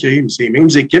nationale crée. C'est les mêmes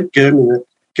équipes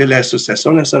que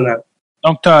l'Association nationale.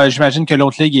 Donc, j'imagine que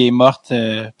l'autre ligue est morte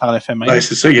par le fait même. Ben,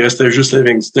 c'est ça. Il restait juste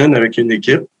Livingston avec une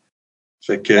équipe.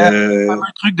 Fait que, c'est un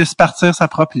truc de se partir sa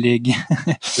propre ligue.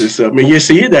 C'est ça. Mais il a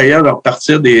essayé d'ailleurs de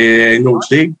repartir une autre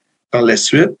ligue par la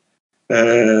suite, pour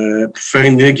faire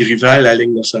une ligue rivale à la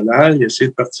Ligue nationale. Il a essayé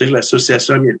de partir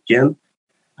l'Association américaine.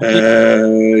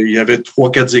 Okay. Il y avait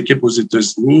 3-4 équipes aux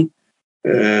États-Unis.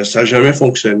 Ça n'a jamais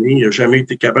fonctionné. Il n'a jamais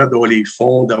été capable d'avoir les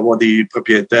fonds, d'avoir des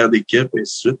propriétaires d'équipes, et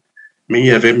ainsi de suite. Mais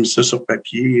il avait mis ça sur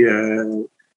papier.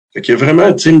 Fait qu'il a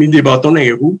vraiment mis des bâtons dans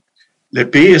les roues. Le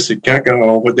pire, c'est quand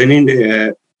on va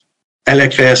donner à la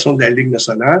création de la Ligue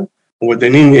nationale, on va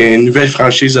donner une nouvelle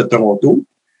franchise à Toronto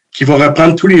qui va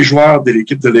reprendre tous les joueurs de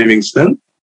l'équipe de Livingston.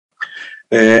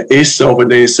 Et ça, on va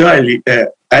donner ça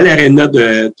à l'aréna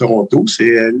de Toronto.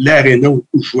 C'est l'aréna où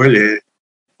jouait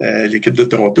l'équipe de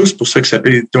Toronto. C'est pour ça que ça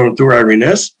s'appelle les Toronto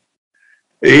Arenas.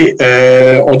 Et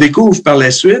on découvre par la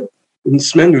suite, une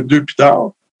semaine ou deux plus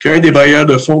tard, qu'un des bailleurs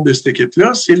de fonds de cette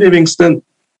équipe-là, c'est Livingston.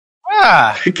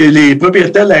 Ah! Que les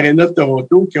propriétaires de l'aréna de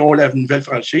Toronto, qui ont la nouvelle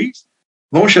franchise,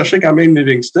 vont chercher quand même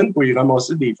Livingston pour y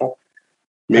ramasser des fonds.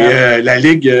 Mais la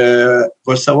Ligue va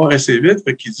le savoir assez vite,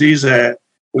 fait qu'ils disent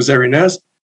aux Arenas,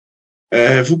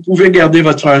 vous pouvez garder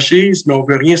votre franchise, mais on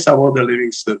veut rien savoir de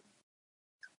Livingston.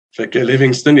 Fait que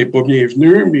Livingston n'est pas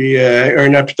bienvenu, mais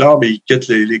un an plus tard, il quitte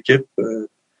l'équipe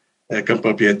comme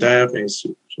propriétaire, bien sûr.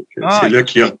 C'est là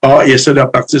qu'il repart. Il essaie de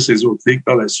repartir ses autres ligues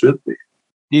par la suite.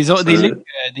 Mais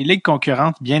des ligues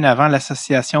concurrentes bien avant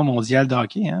l'Association mondiale de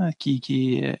hockey, hein,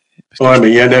 mais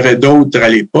il y en avait d'autres à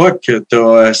l'époque. Tu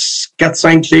as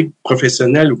 4-5 ligues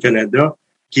professionnelles au Canada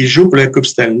qui jouent pour la Coupe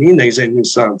Stanley dans les années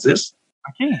 1910.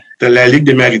 Okay. Tu as la Ligue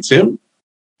des Maritimes,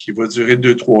 qui va durer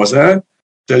 2-3 ans.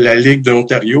 Tu as la Ligue de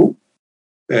l'Ontario,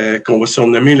 qu'on va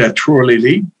surnommer la Trolley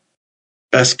League,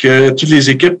 parce que toutes les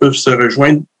équipes peuvent se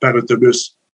rejoindre par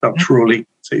autobus, par trolley.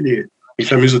 Tu sais, les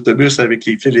fameux autobus avec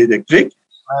les fils électriques,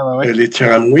 les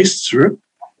tramways, si tu veux.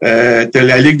 Tu as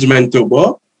la Ligue du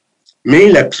Manitoba, mais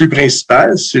la plus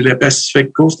principale, c'est la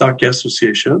Pacific Coast Hockey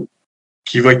Association,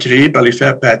 qui va être créée par les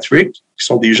frères Patrick, qui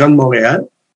sont des gens de Montréal,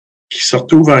 qui se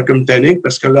retrouvent en Colombie-Britannique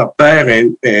parce que leur père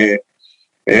est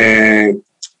une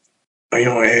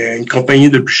compagnie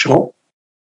de bûcherons.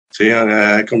 Tu sais,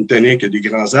 en Colombie-Britannique, il y a des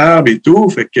grands arbres et tout,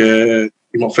 fait que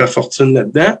ils vont faire fortune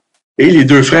là-dedans. Et les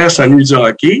deux frères s'ennuient du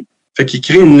hockey, fait qu'ils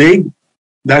créent une ligue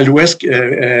dans l'Ouest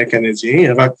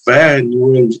canadien, à Vancouver, à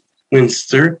New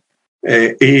Winster,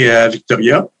 et à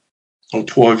Victoria, donc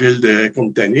 3 villes de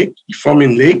Colombie-Britannique. Ils forment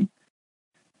une ligue,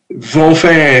 vont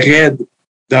faire un raid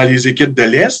dans les équipes de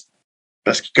l'Est,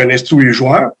 parce qu'ils connaissent tous les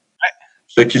joueurs.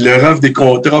 Fait qu'ils leur offrent des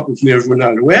contrats pour venir jouer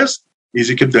dans l'Ouest.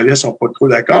 Les équipes de l'Est sont pas trop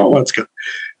d'accord, en tout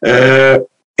cas.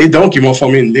 Et donc, ils vont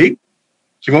former une ligue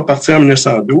qui va partir en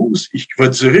 1912 et qui va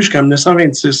durer jusqu'en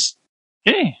 1926.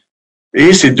 Okay.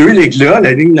 Et ces deux ligues-là,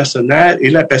 la Ligue nationale et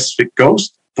la Pacific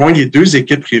Coast, vont être les deux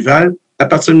équipes rivales à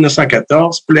partir de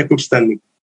 1914 pour la Coupe Stanley.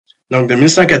 Donc, de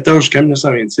 1914 jusqu'à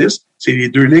 1926, c'est les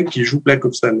deux ligues qui jouent pour la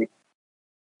Coupe Stanley.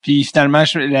 Puis finalement,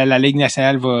 la Ligue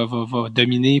nationale va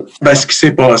dominer. Ben, ce qui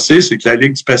s'est passé, c'est que la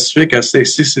Ligue du Pacifique a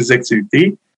cessé ses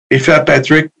activités et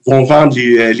Fitzpatrick vont vendre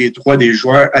les droits des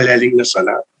joueurs à la Ligue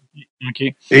nationale.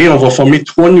 Okay. Et on va former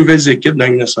 3 nouvelles équipes dans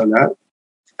la Ligue nationale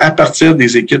à partir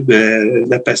des équipes de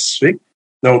la Pacifique.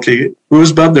 Donc, les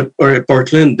Rosebuds de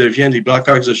Portland deviennent les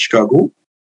Blackhawks de Chicago.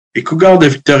 Les Cougars de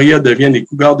Victoria deviennent les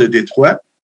Cougars de Détroit.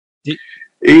 Oui.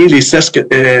 Et les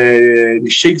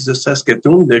Shakes de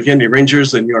Saskatoon deviennent les Rangers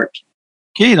de New York.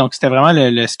 OK, donc c'était vraiment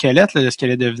le squelette là, de ce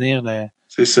qu'allait devenir.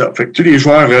 C'est ça. Fait que tous les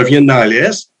joueurs reviennent dans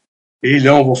l'Est. Et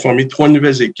là, on va former 3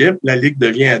 nouvelles équipes. La Ligue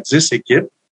devient à 10 équipes.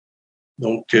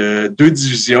 Donc, 2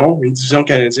 divisions, une division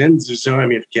canadienne, une division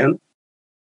américaine.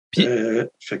 Puis,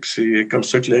 fait que c'est comme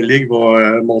ça que la Ligue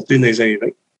va monter dans les années 20.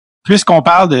 Puisqu'on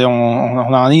parle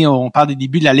on parle des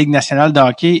débuts de la Ligue nationale de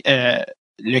hockey,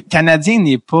 le Canadien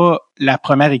n'est pas la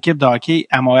première équipe de hockey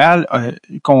à Montréal.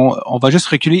 On va juste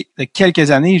reculer de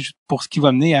quelques années pour ce qui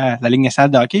va mener à la Ligue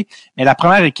nationale de hockey. Mais la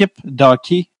première équipe de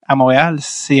hockey à Montréal,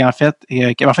 c'est en fait,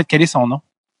 quel est son nom?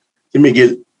 C'est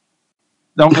McGill.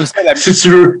 Donc, si tu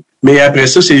veux. Mais après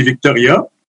ça, c'est les Victoria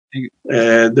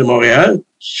de Montréal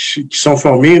qui sont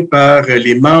formés par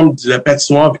les membres de la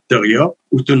patinoire Victoria,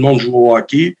 où tout le monde joue au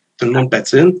hockey, tout le monde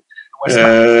patine.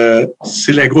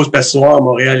 C'est la grosse patinoire à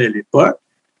Montréal à l'époque.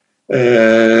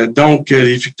 Donc,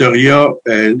 les Victoria,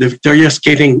 le Victoria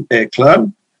Skating Club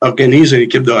organise une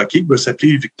équipe de hockey qui va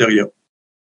s'appeler Victoria.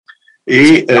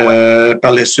 Et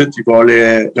par la suite, il va y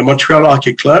avoir le Montreal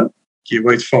Hockey Club qui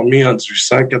va être formé en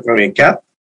 1884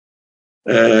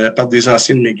 par des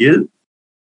anciens de McGill.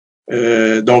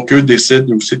 Donc, eux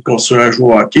décident aussi de construire un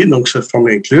joueur au hockey, donc ça forme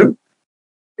un club.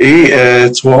 Et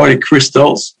tu vas avoir les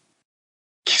Crystals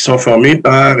qui sont formés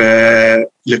par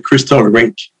le Crystal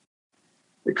Rink.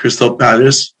 Le Crystal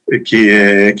Palace, qui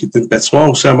est une patinoire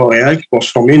aussi à Montréal, qui vont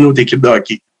se former une autre équipe de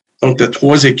hockey. Donc, tu as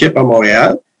 3 équipes à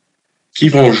Montréal qui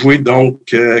vont jouer, donc,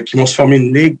 qui vont se former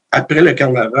une ligue après le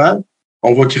carnaval.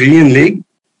 On va créer une ligue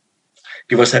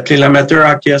qui va s'appeler l'Amateur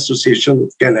Hockey Association du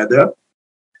Canada,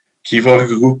 qui va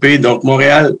regrouper, donc,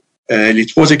 Montréal, les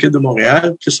 3 équipes de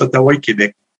Montréal, plus Ottawa et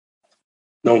Québec.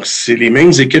 Donc, c'est les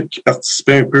mêmes équipes qui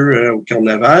participaient un peu au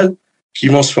carnaval, qui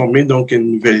vont se former, donc,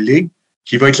 une nouvelle ligue,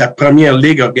 qui va être la première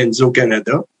ligue organisée au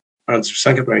Canada en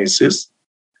 1886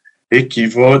 et qui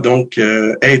va donc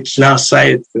être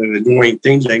l'ancêtre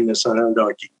lointain de la Ligue nationale de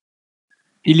hockey.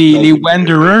 Et les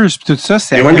Wanderers, tout ça,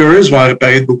 c'est... Les Wanderers vont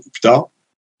apparaître beaucoup plus tard.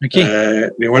 Okay.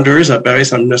 Les Wanderers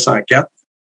apparaissent en 1904.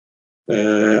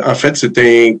 En fait, c'est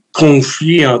un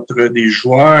conflit entre des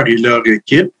joueurs et leur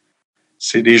équipe.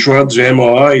 C'est des joueurs du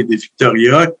MAA et des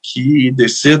Victoria qui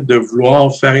décident de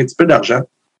vouloir faire un petit peu d'argent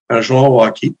en jouant au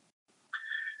hockey.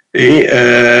 Et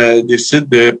décident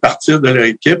de partir de leur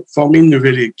équipe, former une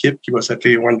nouvelle équipe qui va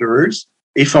s'appeler Wanderers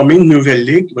et former une nouvelle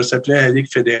ligue qui va s'appeler la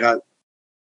Ligue fédérale.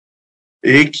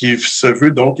 Et qui se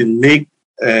veut donc une ligue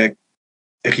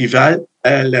rivale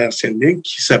à l'ancienne ligue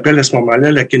qui s'appelle à ce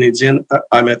moment-là la Canadian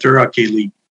Amateur Hockey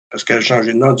League. Parce qu'elle a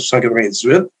changé de nom en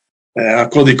 1998.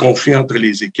 Encore des conflits entre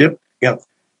les équipes. Regarde,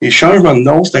 les changements de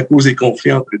nom, c'est à cause des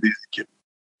conflits entre des équipes.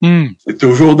 C'est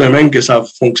toujours de même que ça va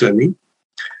fonctionner.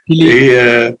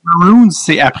 Les Maroons,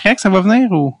 c'est après que ça va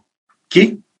venir ou?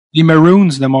 Qui? Les Maroons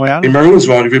de Montréal. Les Maroons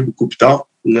vont arriver beaucoup plus tard,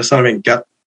 1924.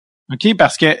 OK,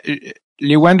 parce que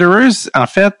les Wanderers, en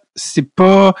fait, c'est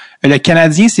pas le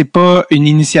Canadien, c'est pas une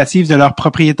initiative de leur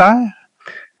propriétaire?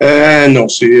 Non,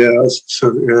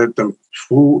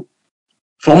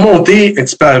 faut monter un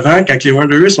petit peu avant quand les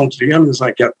Wanderers sont créés en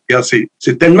 1904. Regarde,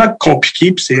 c'est tellement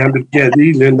compliqué puis c'est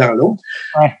embrigadé l'un dans l'autre.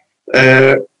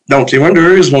 Ouais. Donc, les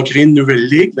Wanderers vont créer une nouvelle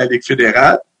ligue, la Ligue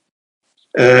fédérale.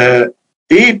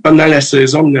 Et pendant la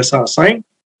saison 1905,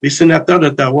 les Sénateurs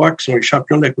d'Ottawa, qui sont les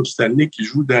champions de la Coupe Stanley, qui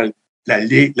jouent dans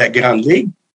la Grande Ligue,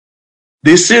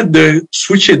 décident de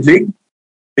switcher de ligue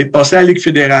et de passer à la Ligue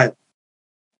fédérale.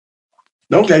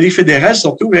 Donc, la Ligue fédérale se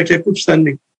retrouve avec la Coupe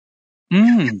Stanley.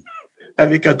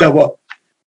 Avec Ottawa.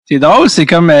 C'est drôle, c'est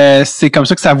comme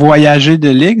ça que ça a voyagé de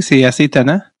ligue, c'est assez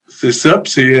étonnant. C'est ça,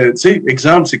 puis c'est, tu sais,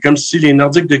 exemple, c'est comme si les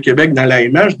Nordiques de Québec dans la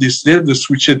MH décidaient de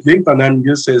switcher de ligue pendant une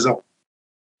milieu de saison.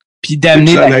 Puis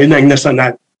d'amener la Ligue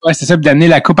nationale. Ouais, c'est ça, puis d'amener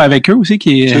la coupe avec eux aussi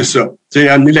qui est. C'est ça. Tu sais,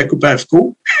 amener la coupe à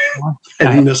AFCO, à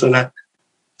la Ligue nationale.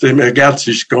 Tu sais, mais regarde,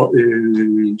 si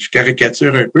je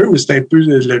caricature un peu, mais c'est un peu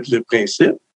le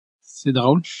principe. C'est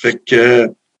drôle. Fait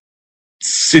que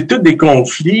c'est tous des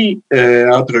conflits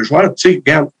entre joueurs. Tu sais,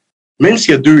 regarde, même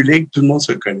s'il y a deux ligues, tout le monde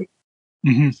se connaît.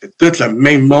 Mm-hmm. C'est tout le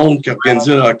même monde qui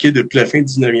organisait le hockey depuis la fin du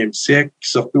 19e siècle, qui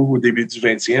sortait au début du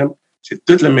 20e. C'est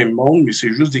tout le même monde, mais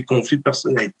c'est juste des conflits de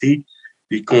personnalité,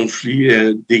 des conflits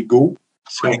d'ego,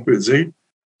 si on peut dire.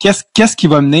 Qu'est-ce qui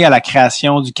va mener à la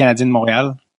création du Canadien de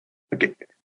Montréal? OK.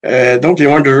 Donc, les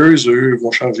Wanderers, eux,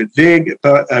 vont changer de ligue.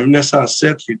 En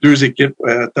 1907, les deux équipes,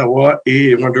 Ottawa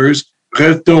et Wanderers,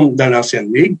 retournent dans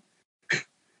l'ancienne ligue.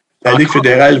 La Ligue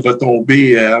fédérale va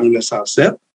tomber en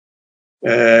 1907.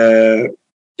 Elle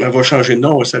va changer de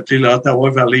nom, elle va s'appeler l'Ottawa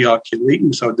Valley Hockey League,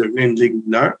 mais ça va devenir une ligue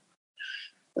mineure.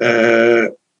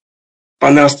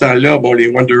 Pendant ce temps-là, bon, les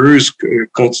Wanderers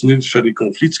continuent de faire des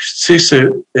conflits. Tu sais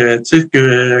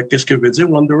qu'est-ce que veut dire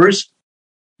Wanderers?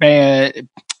 Ben,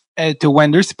 to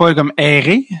wander, c'est pas comme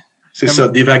errer? C'est comme ça,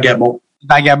 des vagabonds.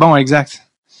 Vagabonds, exact.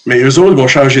 Mais eux autres vont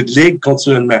changer de ligue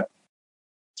continuellement.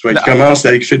 Tu vois, ils commencent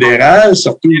la Ligue fédérale,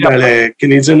 surtout dans la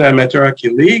Canadian Amateur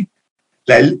Hockey League.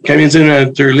 La Canadian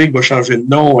Amateur League va changer de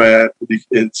nom pour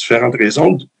différentes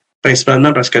raisons,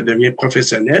 principalement parce qu'elle devient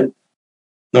professionnelle.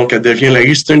 Donc, elle devient la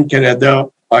Eastern Canada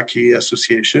Hockey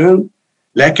Association,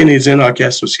 la Canadian Hockey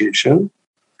Association.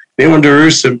 Les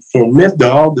Wanderers se font mettre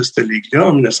dehors de cette ligue-là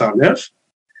en 1909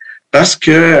 parce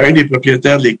que un des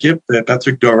propriétaires de l'équipe,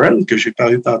 Patrick Doran, que j'ai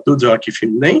parlé tantôt du hockey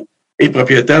féminin, est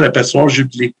propriétaire de la patinoire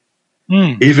Jubilee.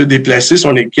 Et il veut déplacer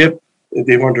son équipe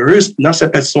des Wanderers dans sa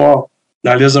patinoire,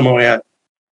 dans l'est de Montréal.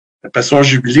 La patinoire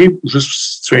Jubilee, juste pour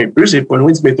situer un peu, c'est pas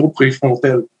loin du métro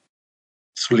Préfontaine,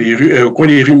 sur les rues, au coin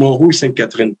des rues Moreau et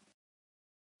Sainte-Catherine.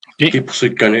 Okay, pour ceux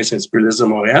qui connaissent un petit peu l'est de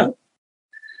Montréal.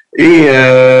 Et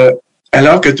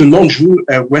alors que tout le monde joue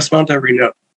à Westmount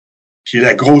Arena, qui est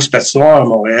la grosse patinoire à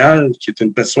Montréal, qui est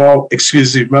une patinoire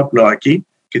exclusivement pour le hockey,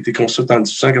 qui a été construite en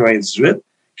 1898,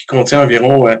 qui contient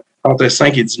environ entre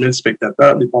 5 et 10 000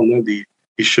 spectateurs, dépendant des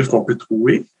chiffres qu'on peut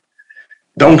trouver.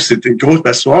 Donc, c'est une grosse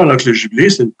patinoire, alors que le Jubilé,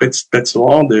 c'est une petite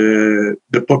patinoire de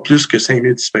pas plus que 5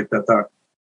 000 spectateurs.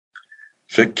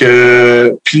 Fait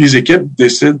que, puis les équipes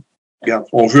décident, regarde,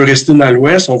 on veut rester dans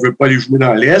l'Ouest, on veut pas aller jouer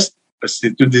dans l'Est, parce que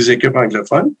c'est toutes des équipes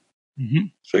anglophones. Mm-hmm.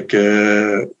 Fait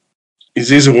que, ils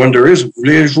disent aux Wanderers, vous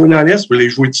voulez jouer dans l'Est, vous voulez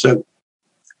jouer tout seul.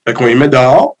 Fait qu'on les met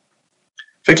dehors.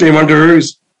 Fait que les Wanderers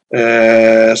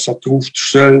se retrouvent tout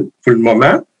seuls pour le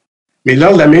moment. Mais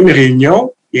lors de la même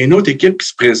réunion, il y a une autre équipe qui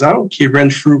se présente, qui est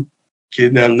Renfrew, qui est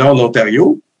dans le nord de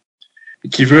l'Ontario, et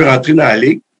qui veut rentrer dans la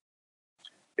Ligue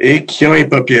et qui a un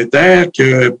propriétaire qui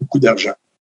a beaucoup d'argent.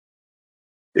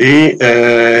 Et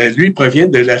lui provient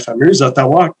de la fameuse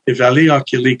Ottawa Valley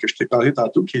Hockey League que je t'ai parlé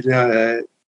tantôt, qui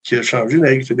a changé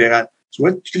la Ligue fédérale. Tu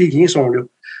vois, tous les liens sont là.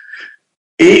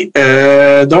 Et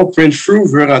donc, Renfrew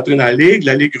veut rentrer dans la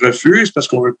Ligue refuse parce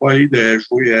qu'on veut pas aller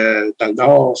jouer dans le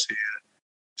Nord.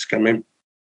 C'est quand même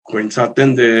quoi, une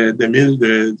centaine de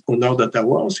milles au nord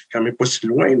d'Ottawa. C'est quand même pas si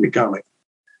loin, mais quand même.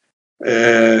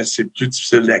 C'est plus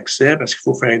difficile d'accès parce qu'il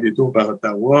faut faire un détour par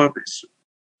Ottawa.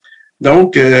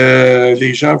 Donc,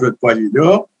 les gens veulent pas aller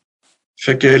là.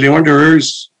 Fait que les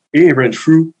Wanderers et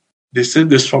Renfrew décident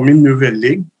de se former une nouvelle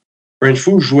ligue.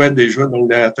 Renfrew jouait déjà donc,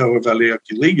 dans la Ottawa Valley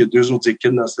Hockey League. Il y a deux autres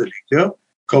équipes dans cette ligue-là,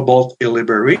 Cobalt et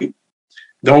Liberty.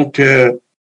 Donc,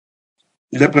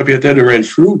 le propriétaire de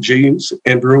Renfrew, James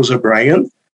Ambrose O'Brien,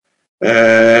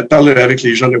 parle avec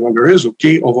les gens de Wanderers. OK,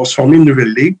 on va se former une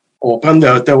nouvelle ligue. On va prendre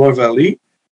la Ottawa Valley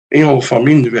et on va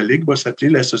former une nouvelle ligue. Va s'appeler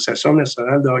l'Association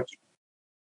nationale de hockey.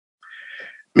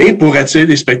 Mais pour attirer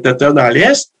des spectateurs dans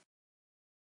l'Est,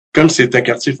 comme c'est un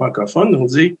quartier francophone, on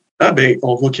dit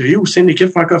on va créer aussi une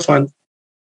équipe francophone.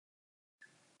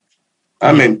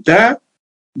 En même temps,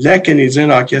 la Canadian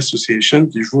Hockey Association,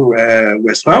 qui joue à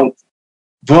Westmount,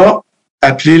 va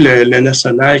appeler le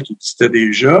national qui existait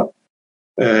déjà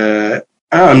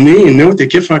à emmener une autre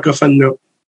équipe francophone là.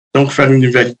 Donc, faire une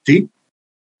rivalité.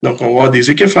 Donc, on va avoir des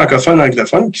équipes francophones et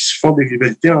anglophones qui se font des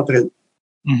rivalités entre elles.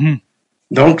 Mm-hmm.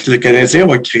 Donc, le Canadien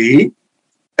va créer,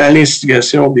 à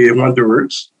l'instigation des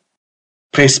Wanderers,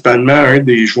 principalement un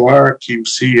des joueurs qui est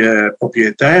aussi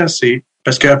propriétaire, c'est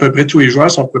parce qu'à peu près tous les joueurs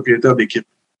sont propriétaires d'équipe.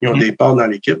 Ils ont des parts dans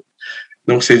l'équipe.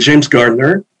 Donc, c'est James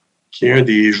Gardner, qui est un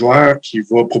des joueurs qui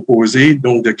va proposer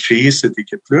donc de créer cette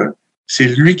équipe-là. C'est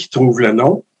lui qui trouve le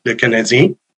nom, le Canadien,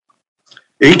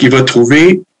 et qui va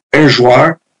trouver un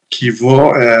joueur qui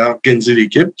va organiser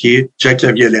l'équipe, qui est Jack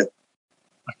Laviolette.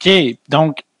 OK.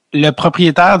 Donc, le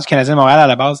propriétaire du Canadien de Montréal, à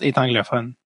la base, est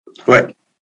anglophone. Ouais.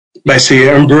 Ben,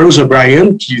 c'est Ambrose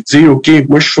O'Brien qui dit, OK,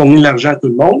 moi, je fournis l'argent à tout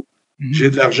le monde. J'ai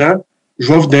de l'argent.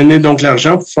 Je vais vous donner donc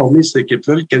l'argent pour former cette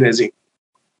équipe-là, le Canadien.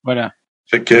 Voilà.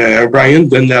 Fait que O'Brien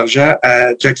donne l'argent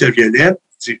à Jack Laviolette.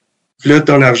 Il dit, là,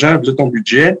 ton argent, là, ton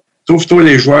budget. Trouve-toi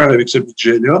les joueurs avec ce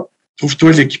budget-là.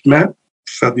 Trouve-toi l'équipement pour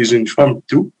faire des uniformes et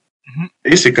tout.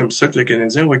 Et c'est comme ça que le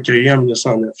Canadien va créer en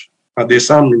 1909. En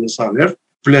décembre 1909,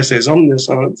 pour la saison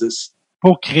 1910.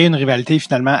 Pour créer une rivalité,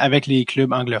 finalement, avec les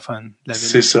clubs anglophones de la ville.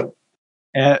 C'est ça.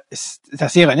 C'est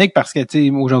assez ironique parce que, tu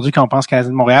sais, aujourd'hui, quand on pense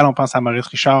Canadien de Montréal, on pense à Maurice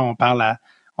Richard,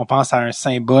 on pense à un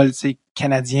symbole, tu sais,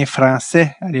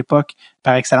 canadien-français à l'époque,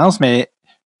 par excellence, mais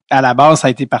à la base, ça a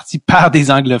été parti par des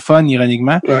anglophones,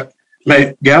 ironiquement. Ouais.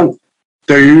 Mais, regarde,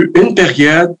 tu as eu une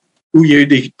période où il y a eu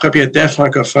des propriétaires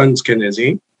francophones du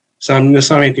Canadien. C'est en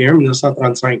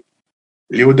 1921-1935.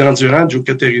 Léo Dandurand, Joe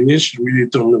Caterinic, Louis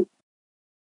Letourneau.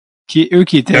 Qui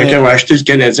étaient... Quand ils ont acheté le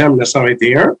Canadien en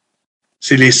 1921,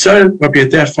 c'est les seuls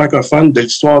propriétaires francophones de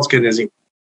l'histoire du Canadien.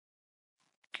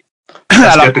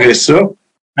 Parce qu'après ça,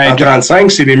 en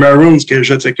 35, c'est les Maroons qui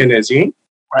achètent le Canadien.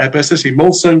 Ouais. Après ça, c'est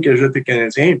Molson qui achète le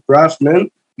Canadien. Braffman,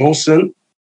 Molson.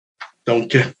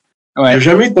 Donc, il n'y a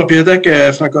jamais eu de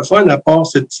propriétaire francophone à part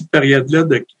cette petite période-là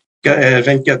de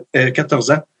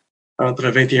 14 ans, entre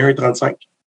 21 et 35.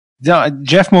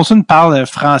 Jeff Molson parle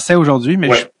français aujourd'hui, mais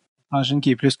j'imagine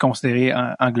qu'il est plus considéré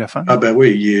anglophone. Ah ben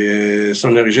oui,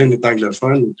 son origine est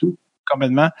anglophone et tout.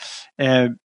 Complètement.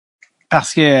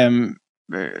 Parce que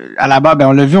à la base, ben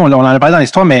on l'a vu, on en a parlé dans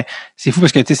l'histoire, mais c'est fou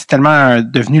parce que c'est tellement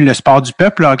devenu le sport du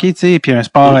peuple, le hockey, tu sais, puis un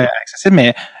sport accessible,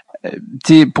 mais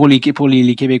tu sais, pour les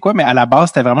Québécois, mais à la base,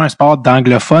 c'était vraiment un sport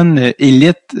d'anglophone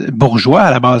élite bourgeois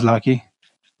à la base, le hockey.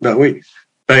 Ben oui.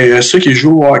 Ben, ceux qui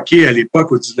jouent au hockey à l'époque,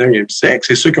 au 19e siècle,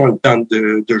 c'est ceux qui ont le temps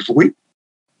de jouer.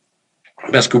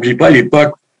 Parce qu'oublie pas, à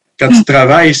l'époque, quand tu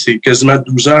travailles, c'est quasiment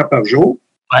 12 heures par jour.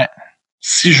 Ouais.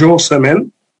 6 jours semaine.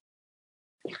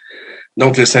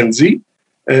 Donc, le samedi.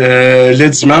 Le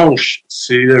dimanche,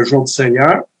 c'est le jour du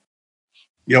Seigneur.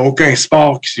 Il n'y a aucun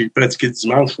sport qui s'est pratiqué le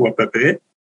dimanche ou à peu près.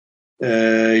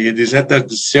 Il y a des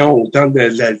interdictions autant de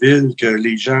la ville que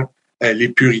les gens, les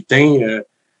puritains,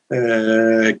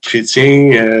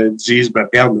 chrétiens disent, ben,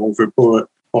 regarde,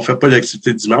 on fait pas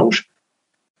d'activité dimanche.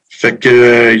 Fait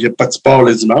que, il y a pas de sport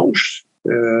le dimanche.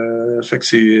 Fait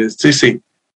que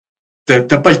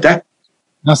t'as pas le temps.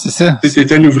 Non, c'est ça. Si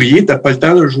t'es un ouvrier, t'as pas le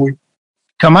temps de jouer.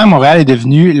 Comment Montréal est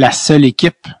devenu la seule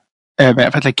équipe, en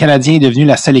fait, le Canadien est devenu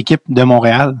la seule équipe de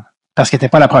Montréal? Parce qu'elle n'était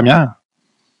pas la première.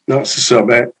 Non, c'est ça.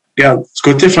 Ben, regarde, du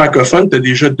côté francophone, t'as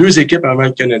déjà 2 équipes avant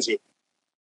le Canadien.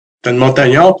 T'as le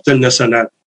Montagnard et t'as le National.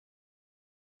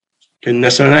 Le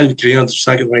National est créé en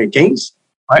 1895.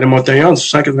 Le Montagnard en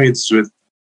 1898.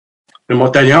 Le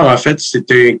Montagnard, en fait,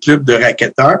 c'était un club de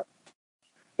racketteurs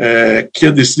qui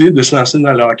a décidé de se lancer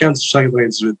dans le hockey en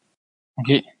 1898.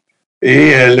 Okay.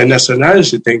 Et le National,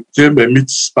 c'est un club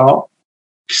multisport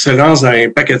qui se lance dans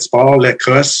un paquet de sports, la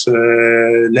crosse,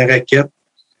 la raquette,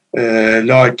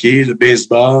 le hockey, le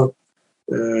baseball,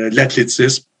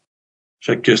 l'athlétisme.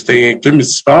 Fait que c'était un club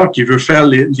multisport qui veut faire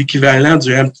l'équivalent du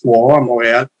M3 à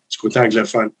Montréal du côté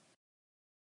anglophone.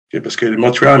 Parce que le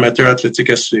Montreal Amateur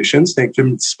Athletic Association, c'est un club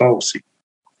multisport aussi.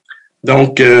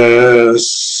 Donc,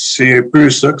 c'est un peu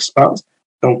ça qui se passe.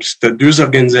 Donc, c'était 2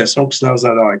 organisations qui se lancent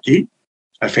dans le hockey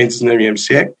à la fin du 19e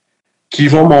siècle, qui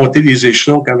vont monter des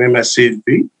échelons quand même assez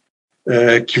élevés,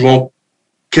 qui vont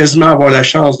quasiment avoir la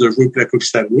chance de jouer pour la Coupe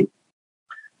Stanley.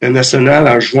 Le National,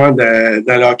 en jouant dans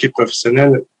le hockey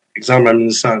professionnel, exemple en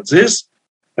 1910,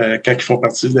 quand ils font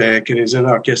partie de la Canadian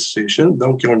Hockey Association,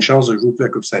 donc ils ont une chance de jouer pour la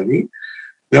Coupe Stanley.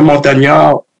 Le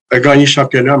Montagnard a gagné le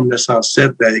championnat en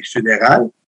 1907 de la Ligue fédérale.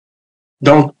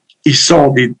 Donc, ils sont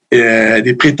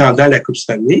des prétendants à la Coupe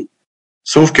Stanley.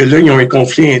 Sauf que là, ils ont un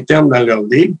conflit interne dans leur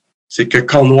ligue. C'est que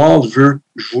Cornwall veut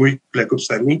jouer pour la Coupe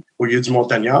Stanley au lieu du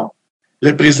Montagnard.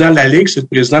 Le président de la Ligue, c'est le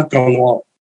président de Cornwall.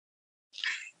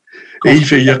 Et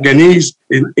il organise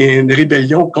une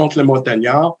rébellion contre le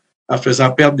Montagnard en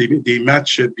faisant perdre des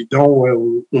matchs bidons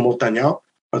au Montagnard.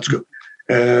 En tout cas,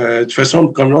 de toute façon,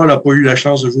 Cornwall n'a pas eu la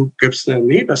chance de jouer pour la Coupe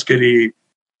Stanley parce que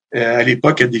à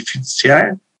l'époque, il y a des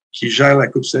fiduciaires qui gèrent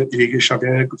les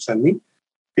championnats de la Coupe Stanley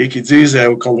et qui disent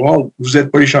au Cornwall, vous n'êtes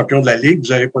pas les champions de la Ligue, vous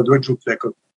n'avez pas le droit de jouer pour la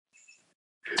Coupe.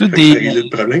 Tout ça règle le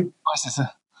problème. Ouais, c'est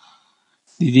ça.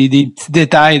 Des petits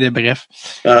détails de bref.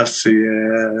 Ah, c'est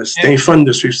un fun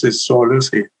de suivre cette histoire-là.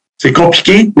 C'est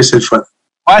compliqué, mais c'est le fun.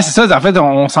 Ouais, c'est ça. En fait,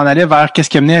 on s'en allait vers qu'est-ce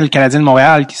qui amenait le Canadien de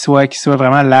Montréal qui soit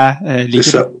vraiment l'équipe.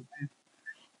 C'est ça.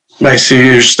 Ben,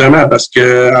 c'est justement parce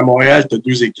que à Montréal, tu as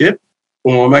 2 équipes.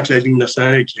 Au moment que la Ligue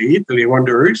nationale est créée, tu as les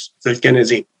Wanderers, c'est le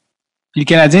Canadien. Puis le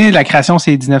Canadien, la création,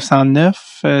 c'est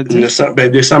 1909?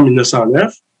 Décembre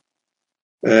 1909.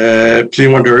 Puis les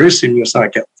Wanderers, c'est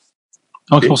 1904.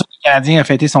 Donc, c'est pour ça que le Canadien a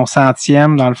fêté son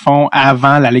 100e, dans le fond,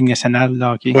 avant la Ligue nationale de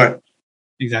hockey. Ouais.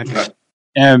 Exact.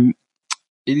 Ouais.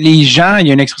 Les gens, il y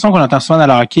a une expression qu'on entend souvent dans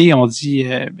le hockey, on dit,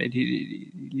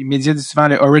 les médias disent souvent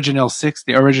le Original Six,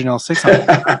 les Original Six.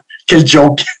 Quel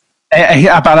joke!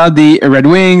 En parlant des Red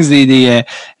Wings, les équipes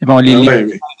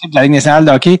de la Ligue nationale de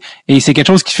hockey, et c'est quelque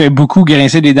chose qui fait beaucoup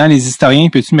grincer les dents les historiens.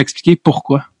 Peux-tu m'expliquer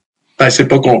pourquoi? Ben, c'est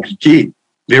pas compliqué.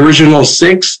 Les Original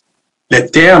Six, le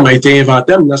terme a été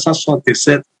inventé en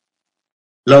 1967,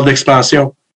 lors de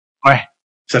l'expansion. Ouais.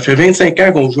 Ça fait 25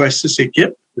 ans qu'on joue à 6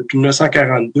 équipes, depuis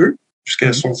 1942 jusqu'à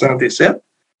 1967.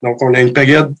 Donc, on a une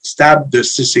période stable de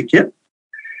 6 équipes.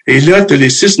 Et là, tu as les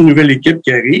 6 nouvelles équipes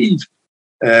qui arrivent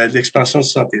de l'expansion de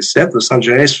 67, Los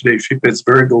Angeles, Philadelphie,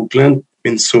 Pittsburgh, Oakland,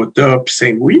 Minnesota, puis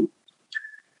Saint-Louis.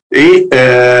 Et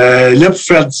là, pour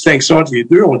faire la distinction entre les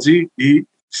deux, on dit, et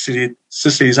c'est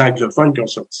les anglophones qui ont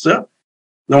sorti ça.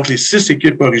 Donc, les 6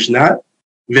 équipes originales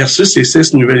versus les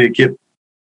 6 nouvelles équipes.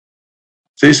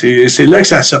 Tu sais, c'est là que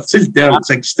ça a sorti le terme.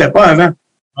 Ça n'existait pas avant.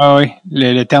 Ah oui,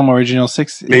 le terme Original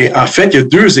Six. Mais en fait, il y a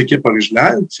 2 équipes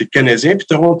originales, c'est le Canadien puis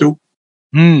Toronto,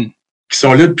 qui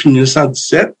sont là depuis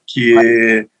 1917.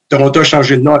 Toronto a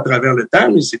changé de nom à travers le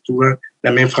temps, mais c'est toujours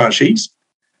la même franchise.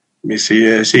 Mais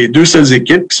c'est les 2 seules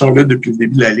équipes qui sont là depuis le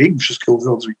début de la Ligue jusqu'à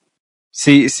aujourd'hui.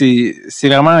 C'était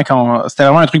vraiment un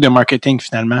truc de marketing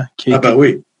finalement.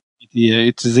 Oui.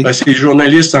 Utilisé. Ben, c'est les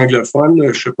journalistes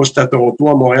anglophones. Je sais pas si c'est à Toronto,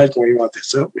 à Montréal qui ont inventé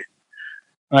ça. Mais...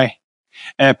 Ouais.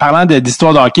 Parlant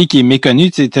d'histoire de hockey qui est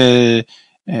méconnue, j'ai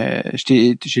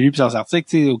lu plusieurs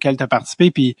articles auxquels tu as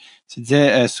participé, puis tu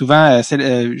disais souvent,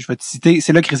 je vais te citer,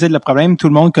 c'est là que réside le problème, tout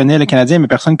le monde connaît le Canadien, mais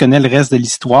personne ne connaît le reste de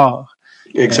l'histoire.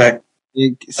 Exact.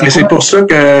 C'est pour ça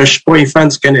que je suis pas un fan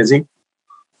du Canadien.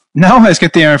 Non, est-ce que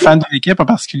tu es un fan de l'équipe en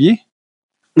particulier?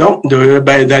 Non, dans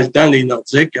le temps, les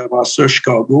Nordiques, avant ça,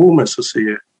 Chicago, mais ça,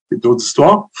 c'est d'autres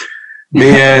histoires.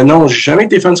 Mais non, j'ai jamais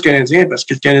été fan du Canadien parce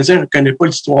que le Canadien ne connaît pas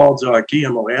l'histoire du hockey à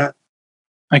Montréal.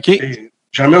 OK. Et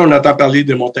jamais on entend parler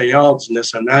des Montagnards, du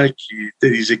National, qui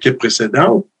étaient les équipes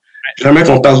précédentes. Jamais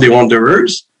qu'on parle des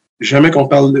Wanderers. Jamais qu'on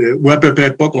parle, ou à peu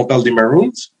près pas qu'on parle des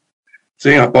Maroons.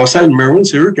 T'sais, en passant, les Maroons,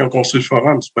 c'est eux qui ont construit le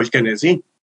Forum, c'est pas le Canadien.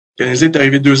 Le Canadien est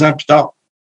arrivé 2 ans plus tard.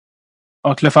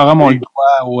 Donc, le Forum, on le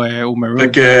doit aux Maroons. Fait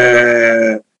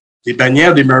que les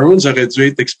bannières des Maroons auraient dû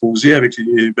être exposées avec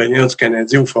les bannières du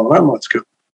Canadien au Forum, en tout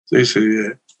cas.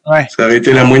 Ça aurait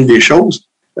été la moindre des choses.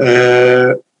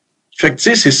 Fait que, tu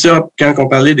sais, c'est ça, quand on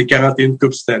parlait des 41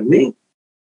 Coupes Stanley,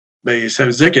 ben, ça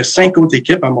veut dire qu'il y a 5 autres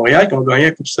équipes à Montréal qui ont gagné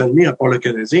la Coupe Stanley à part le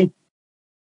Canadien.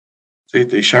 Tu sais,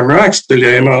 t'as les Shamrocks, t'as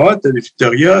les MRA, t'as les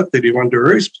Victoria, t'as les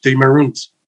Wanderers, puis t'as les Maroons.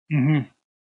 Mm-hmm.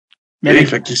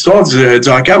 Fait que l'histoire du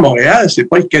hockey à Montréal, c'est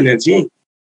pas le Canadien.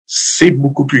 C'est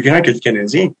beaucoup plus grand que le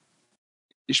Canadien.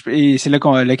 Et c'est là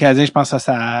qu'on le Canadien, je pense, à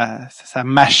sa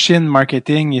machine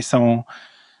marketing et son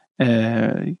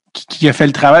qui a fait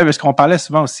le travail, parce qu'on parlait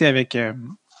souvent aussi avec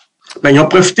ils ont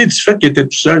profité du fait qu'ils étaient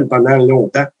tout seuls pendant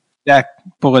longtemps.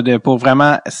 Pour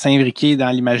vraiment s'imbriquer dans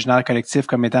l'imaginaire collectif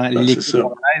comme étant l'équipe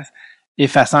montréalaise,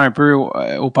 effaçant un peu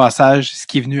au passage ce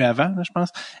qui est venu avant, là, je pense.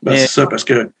 C'est ça, parce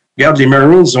que regarde, les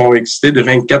Maroons ont existé de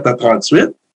 24 à 38,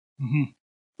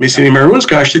 mais c'est les Maroons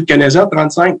qui ont acheté le Canadien en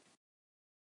 35.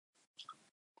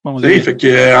 Fait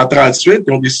que en 38,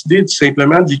 ils ont décidé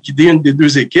simplement de liquider une des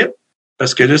 2 équipes,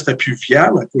 parce que là, c'était plus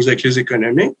fiable à cause de la crise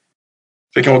économique.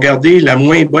 Fait qu'ils ont gardé la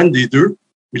moins bonne des 2,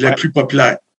 mais la plus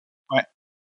populaire. Ouais.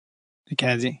 Les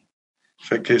Canadiens.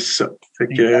 Fait que c'est ça. Fait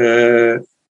que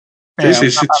c'est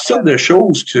toutes sortes de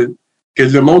choses que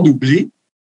le monde oublie.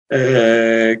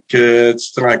 Que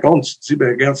tu te rends compte, tu te dis, ben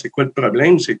regarde, c'est quoi le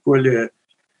problème, c'est quoi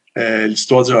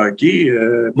l'histoire du hockey.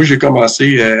 Moi, j'ai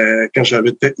commencé quand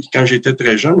j'étais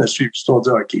très jeune à suivre l'histoire du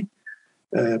hockey.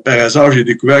 Par hasard, j'ai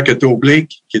découvert que Toe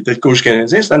Blake, qui était le coach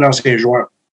canadien, c'est un ancien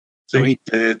joueur. Oui.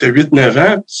 T'as 8-9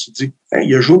 ans, tu te dis, hey,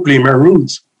 il a joué pour les Maroons.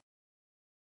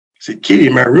 C'est qui les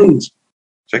Maroons?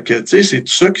 Fait que, tu sais, c'est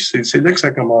tout ça, c'est là que ça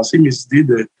a commencé mes idées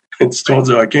d'histoire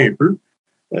du hockey un peu.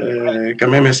 Quand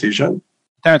même assez jeune.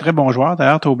 C'était un très bon joueur,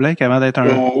 d'ailleurs, Toe Blake, avant d'être un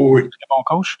très bon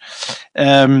coach.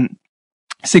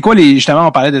 C'est quoi justement,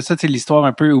 on parlait de ça, tu sais, l'histoire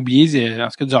un peu oubliée, en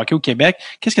ce cas du hockey au Québec.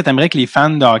 Qu'est-ce que tu aimerais que les fans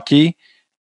de hockey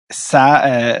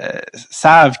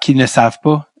savent qu'ils ne savent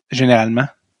pas, généralement?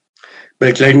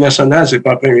 Ben, que la Ligue nationale, c'est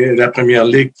pas la première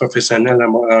ligue professionnelle à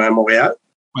Montréal.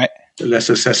 Ouais.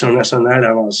 L'Association nationale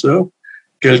avant ça.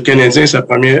 Que le Canadien,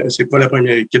 c'est pas la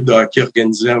première équipe de hockey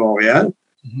organisée à Montréal.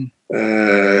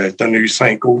 T'en as eu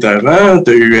 5 autres avant,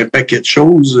 t'as eu un paquet de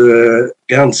choses.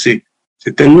 Regarde, c'est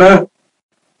tellement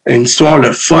une histoire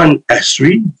le fun à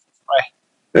suivre,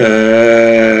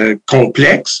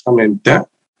 complexe en même temps.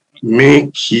 mais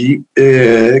qu'il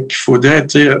faudrait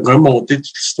remonter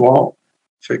toute l'histoire.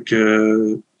 Fait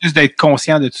que juste d'être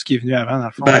conscient de tout ce qui est venu avant, dans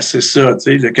le fond. Ben, c'est ça.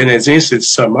 Le Canadien, c'est le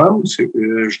summum.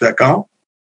 Je suis d'accord.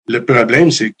 Le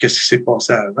problème, c'est qu'est-ce qui s'est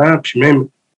passé avant. Puis même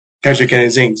quand le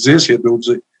Canadien existe, il y a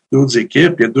d'autres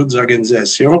équipes, il y a d'autres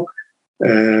organisations.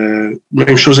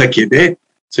 Même chose à Québec.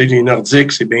 Les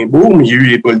Nordiques, c'est bien beau, mais il y a eu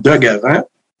les Bulldogs avant.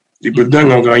 Les Bulldogs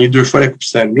ont gagné 2 fois la Coupe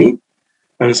Stanley,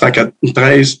 en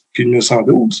 1913 puis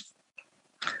 1912.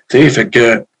 Fait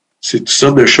que c'est toutes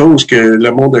sortes de choses que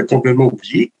le monde a complètement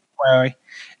oublié. Oui.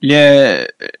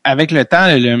 Avec le temps,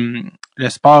 le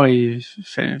sport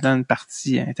fait une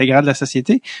partie intégrale de la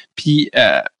société. Puis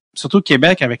surtout au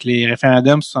Québec, avec les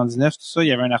référendums 79, tout ça, il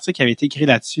y avait un article qui avait été écrit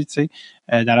là-dessus,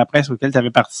 dans la presse auquel tu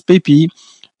avais participé. Puis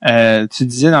tu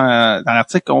disais dans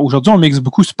l'article, aujourd'hui on mixe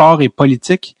beaucoup sport et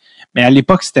politique, mais à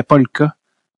l'époque c'était pas le cas.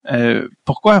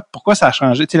 Pourquoi ça a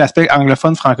changé? L'aspect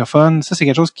anglophone, francophone, ça c'est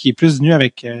quelque chose qui est plus venu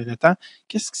avec le temps.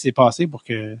 Qu'est-ce qui s'est passé pour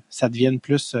que ça devienne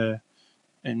plus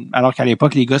alors qu'à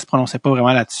l'époque les gars se prononçaient pas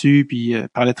vraiment là-dessus, puis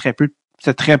parlaient très peu.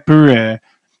 C'était très peu. Il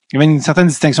y avait une certaine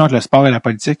distinction entre le sport et la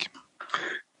politique.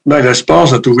 Ben le sport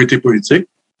ça a toujours été politique.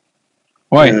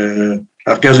 Ouais.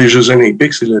 Regarde les Jeux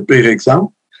Olympiques, c'est le pire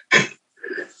exemple.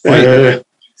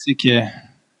 C'est que.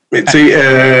 Mais tu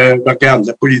sais, regarde,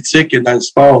 la politique dans le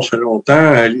sport, ça fait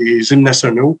longtemps. Les hymnes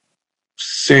nationaux,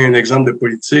 c'est un exemple de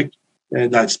politique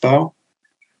dans le sport.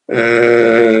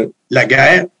 La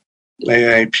guerre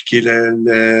a impliqué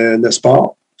le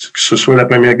sport, que ce soit la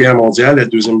Première Guerre mondiale, la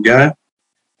Deuxième Guerre.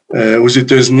 Aux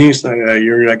États-Unis, il y a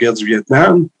eu la guerre du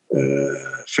Vietnam.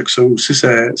 Fait que ça aussi, ça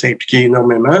a impliqué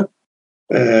énormément.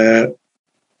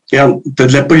 Regarde, t'as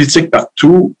de la politique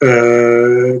partout,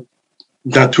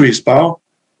 dans tous les sports.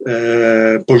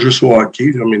 Pas juste au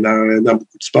hockey, mais dans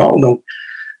beaucoup de sports. Donc,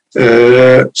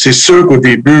 c'est sûr qu'au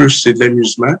début, c'est de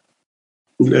l'amusement,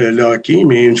 le hockey,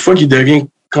 mais une fois qu'il devient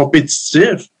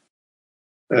compétitif,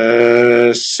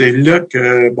 c'est là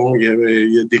que, bon,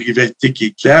 il y a des rivalités qui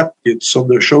éclatent, il y a toutes sortes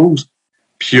de choses,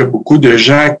 puis il y a beaucoup de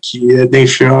gens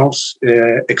d'influence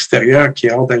extérieure qui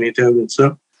entrent à l'intérieur de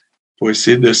ça pour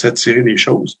essayer de s'attirer des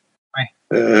choses.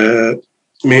 Ouais.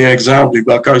 Mais exemple, les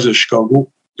Blackhawks de Chicago,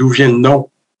 d'où vient le nom?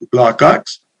 Les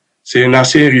Blackhawks, c'est un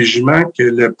ancien régiment que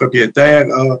le propriétaire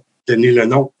a donné le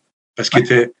nom parce qu'il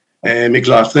était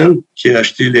McLaughlin qui a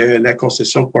acheté la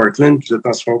concession de Portland qui l'a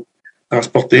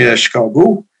transporté à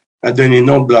Chicago, a donné le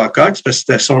nom de Blackhawks parce que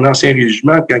c'était son ancien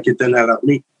régiment quand il était dans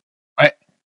l'armée. Ouais.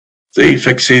 Tu sais,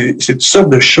 fait que c'est toutes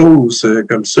sortes de choses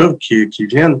comme ça qui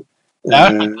viennent.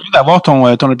 D'ailleurs, j'ai envie d'avoir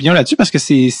ton opinion là-dessus parce que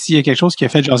s'il y a quelque chose qui a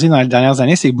fait jaser dans les dernières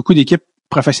années, c'est que beaucoup d'équipes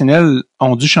professionnels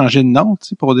ont dû changer de nom, tu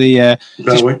sais, pour des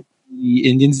oui.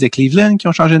 Les Indians de Cleveland qui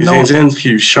ont changé de nom. Les Indians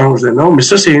qui changent de nom, mais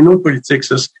ça, c'est une autre politique.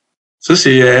 Ça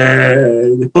c'est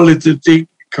le politically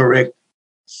correct.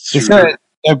 C'est ça,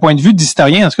 d'un point de vue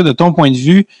d'historien, en tout cas, de ton point de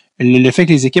vue, le fait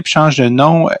que les équipes changent de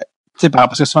nom, tu sais,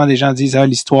 parce que souvent des gens disent,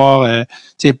 l'histoire,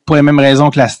 tu sais, pour les mêmes raisons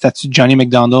que la statue de Johnny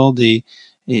McDonald est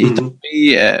tombée,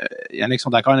 il y en a qui sont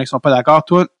d'accord, il y en a qui sont pas d'accord.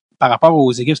 Toi, par rapport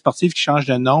aux équipes sportives qui changent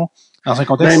de nom, dans un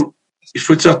contexte... Même, il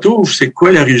faut que tu retrouves, c'est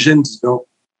quoi l'origine du nom?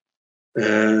 Tu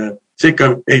sais,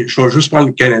 comme, je vais juste prendre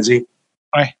le Canadien.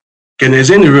 Ouais.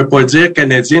 Canadien ne veut pas dire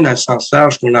Canadien dans le sens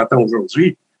large qu'on entend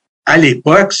aujourd'hui. À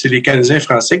l'époque, c'est les Canadiens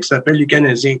français qui s'appellent les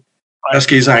Canadiens. Parce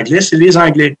que les Anglais, c'est les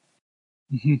Anglais.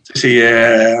 Mm-hmm.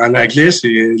 C'est, en anglais, c'est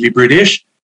les British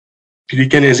puis les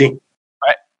Canadiens.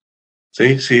 Ouais. Tu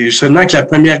sais, c'est seulement que la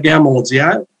Première Guerre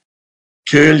mondiale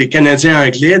que les Canadiens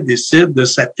anglais décident de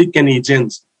s'appeler Canadiens.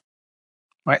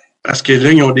 Ouais. Parce que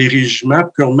là, ils ont des régiments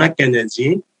purement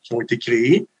canadiens qui ont été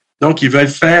créés. Donc, ils veulent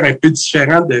faire un peu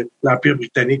différent de l'Empire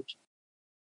britannique.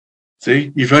 Tu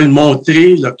sais, ils veulent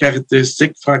montrer leurs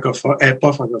caractéristiques francophones,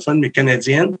 pas francophones, mais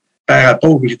canadiennes par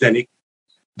rapport aux Britanniques.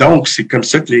 Donc, c'est comme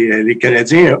ça que les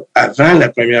Canadiens, avant la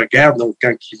Première Guerre, donc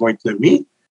quand ils vont être nommés,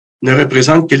 ne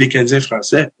représentent que les Canadiens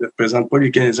français, ne représentent pas les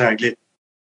Canadiens anglais.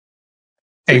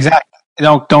 Exact.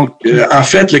 Donc, en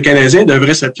fait, le Canadien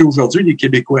devrait s'appeler aujourd'hui les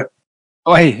Québécois.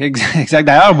 Oui, exact.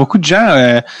 D'ailleurs, beaucoup de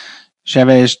gens,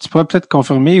 tu pourrais peut-être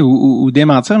confirmer ou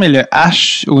démentir, mais le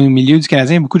H au milieu du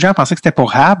Canadien, beaucoup de gens pensaient que c'était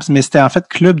pour Habs, mais c'était en fait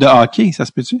club de hockey, ça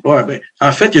se peut-tu? Ouais, ben,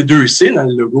 en fait, il y a 2 C dans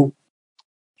le logo.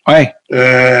 Ouais.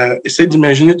 Essaye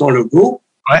d'imaginer ton logo.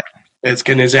 Ouais. Du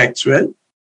Canadien actuel.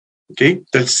 OK?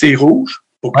 T'as le C rouge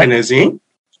pour Canadien.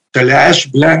 T'as le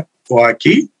H blanc pour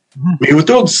hockey. Mais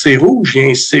autour du C rouge, il y a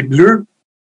un C bleu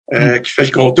qui fait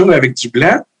le contour avec du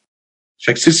blanc.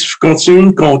 Fait que si tu continues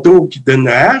le contour qui donne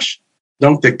le H,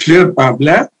 donc t'as club en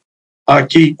blanc,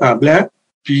 hockey en blanc,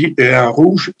 puis en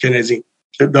rouge, Canadien.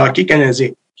 Club de hockey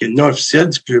canadien, qui est le nom officiel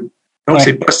du club. Donc,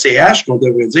 c'est pas CH qu'on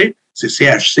devrait dire, c'est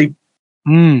CHC.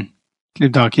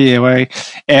 Club d'hockey, ouais.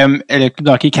 Le club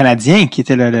d'hockey canadien qui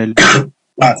était le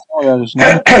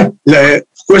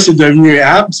pourquoi c'est devenu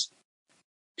Habs?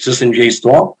 Ça, c'est une vieille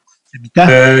histoire.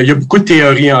 Il y a beaucoup de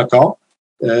théories encore.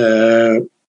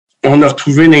 On a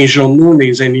retrouvé dans les journaux dans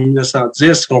les années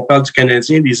 1910 qu'on parle du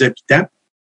Canadien des habitants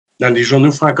dans les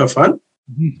journaux francophones.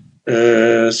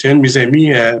 C'est un de mes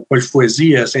amis, Paul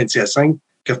Foisy, à Saint-Hyacinthe,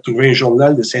 qui a retrouvé un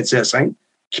journal de Saint-Hyacinthe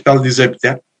qui parle des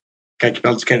habitants quand il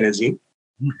parle du Canadien.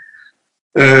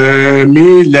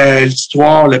 Mais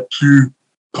l'histoire la plus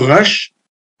proche,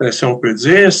 si on peut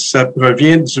dire, ça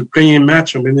provient du premier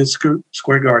match au Madison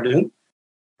Square Garden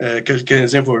que le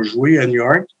Canadien va jouer à New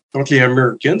York contre les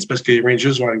Americans, parce que les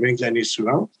Rangers vont arriver l'année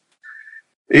suivante.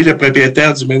 Et le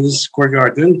propriétaire du Madison Square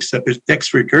Garden, qui s'appelle Tex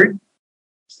Rickard,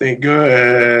 c'est un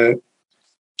gars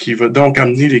qui va donc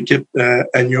emmener l'équipe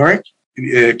à New York,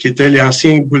 qui était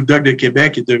l'ancien Bulldog de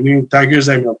Québec, qui est devenu Tigers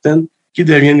Hamilton, qui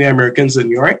devient les Americans de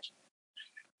New York,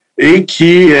 et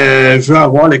qui veut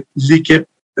avoir l'équipe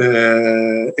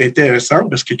intéressante,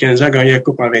 parce que le Canadien a gagné la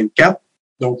Coupe en 24,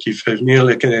 donc il fait venir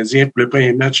le Canadien pour le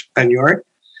premier match à New York.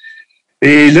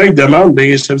 Et là, il demande,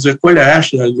 ça veut dire quoi la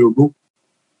hache dans le logo?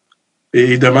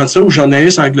 Et il demande ça aux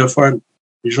journalistes anglophones.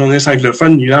 Les journalistes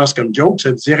anglophones lui lancent comme joke, ça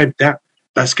veut dire habitant,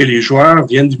 parce que les joueurs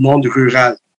viennent du monde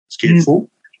rural. Ce qui est faux.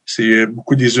 C'est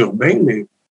beaucoup des urbains, mais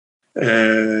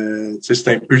c'est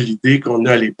un peu l'idée qu'on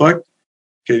a à l'époque,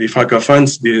 que les francophones,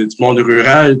 c'est du monde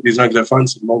rural, les anglophones,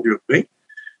 c'est du monde urbain.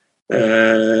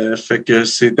 Fait que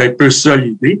c'est un peu ça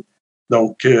l'idée.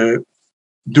 Donc,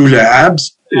 d'où le Habs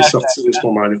est sorti de ce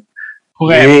moment-là.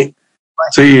 Mais,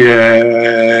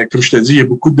 comme je te dis, il y a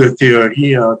beaucoup de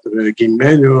théories entre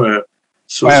guillemets là,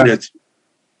 sur ce.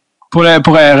 Pour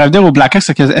revenir aux Blackhawks,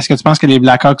 est-ce que tu penses que les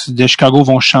Blackhawks de Chicago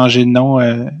vont changer de nom?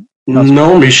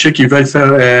 Non, mais je sais qu'ils veulent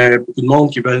faire beaucoup de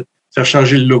monde qui veulent faire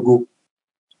changer le logo.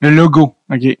 Le logo,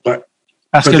 OK. Ouais.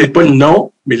 Peut-être pas le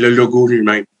nom, mais le logo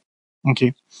lui-même. OK.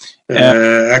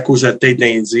 À cause de la tête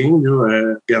d'Indien,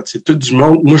 là, regarde, c'est tout du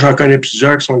monde. Moi, j'en connais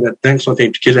plusieurs qui sont là-dedans, qui sont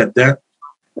impliqués là-dedans,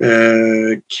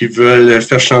 qui veulent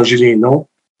faire changer les noms.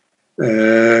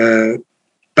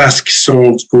 Parce qu'ils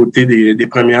sont du côté des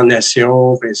Premières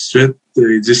Nations, ainsi de suite.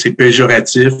 Ils disent que c'est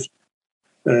péjoratif,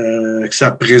 que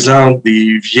ça présente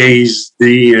des vieilles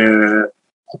idées à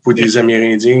propos des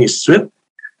Amérindiens, et ainsi de suite.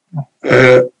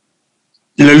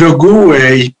 Le logo,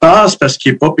 il passe parce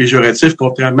qu'il n'est pas péjoratif,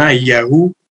 contrairement à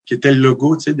Yahoo, qui était le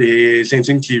logo des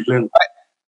Indiens de Cleveland.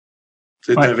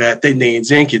 Tu avais la tête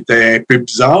d'Indien qui était un peu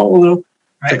bizarre. Là.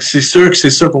 Fait que c'est sûr que c'est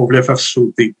ça qu'on voulait faire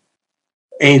sauter.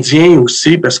 Indiens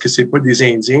aussi, parce que c'est pas des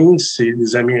Indiens, c'est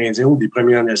des Amérindiens ou des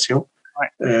Premières Nations.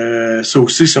 Ça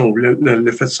aussi, si on voulait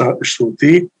le faire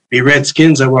sauter. Les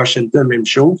Redskins à Washington, même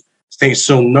chose. C'est un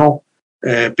surnom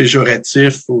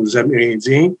péjoratif aux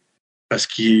Amérindiens parce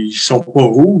qu'ils sont pas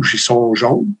rouges, ils sont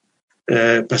jaunes,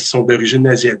 parce qu'ils sont d'origine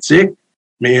asiatique,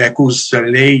 mais à cause du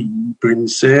soleil, ils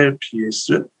brunissaient, puis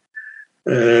ainsi de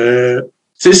suite.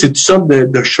 C'est toutes sortes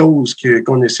de choses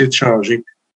qu'on essaie de changer.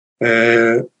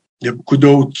 Il y a beaucoup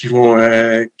d'autres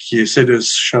qui essaient de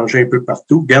se changer un peu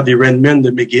partout. Regarde les Redmen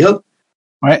de McGill.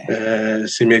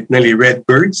 C'est maintenant les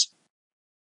Redbirds.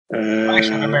 Je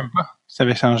savais même pas. Ça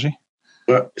avait changé.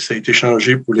 Ouais, ça a été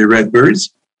changé pour les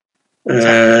Redbirds.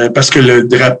 Parce que le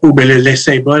drapeau, les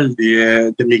symboles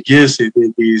de McGill, c'est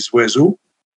des oiseaux.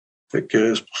 Fait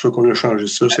que c'est pour ça qu'on a changé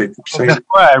ça. Ça a été plus simple. C'était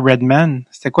quoi Redman?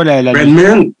 C'était quoi la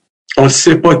Redman, on ne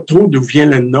sait pas trop d'où vient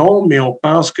le nom, mais on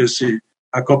pense que c'est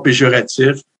encore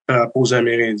péjoratif par rapport aux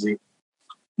Amérindiens.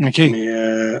 OK.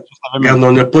 Mais regarde,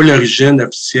 on n'a pas l'origine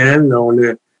officielle.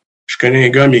 Je connais un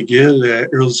gars à McGill,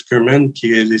 Earl Zuckerman,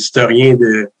 qui est l'historien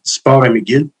du sport à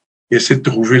McGill. Il essaie de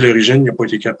trouver l'origine, il n'a pas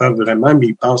été capable vraiment, mais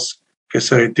il pense que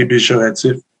ça a été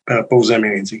péjoratif par rapport aux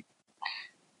Amérindiens.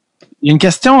 Il y a une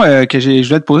question que je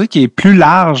voulais te poser qui est plus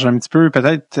large un petit peu,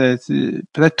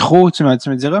 peut-être trop, tu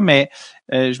me diras, mais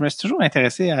je me suis toujours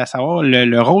intéressé à savoir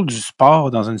le rôle du sport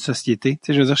dans une société. Tu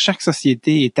sais, je veux dire, chaque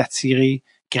société est attirée,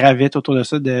 gravite autour de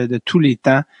ça de tous les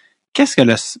temps.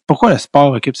 Pourquoi le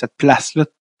sport occupe cette place-là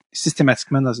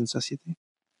systématiquement dans une société?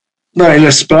 Ben,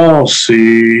 le sport,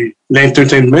 c'est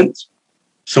l'entertainment.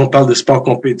 Si on parle de sport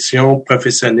compétition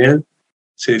professionnel,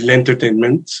 c'est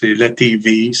l'entertainment, c'est la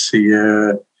TV, c'est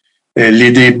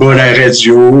les débats à la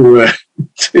radio,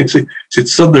 c'est toutes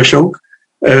sortes de choses.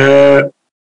 Il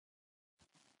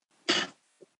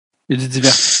y a du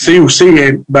divertissement. C'est aussi,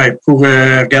 pour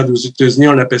regarder aux États-Unis,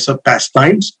 on appelle ça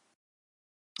pastimes.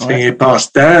 C'est un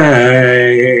passe-temps.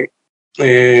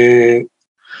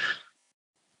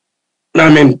 En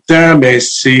même temps, ben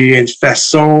c'est une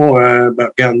façon.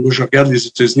 Regarde, moi je regarde les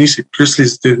États-Unis, c'est plus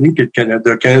les États-Unis que le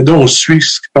Canada. Au Canada, on suit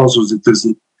ce qui passe aux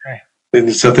États-Unis. Ouais.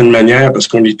 D'une certaine manière, parce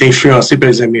qu'on est influencé par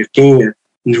les Américains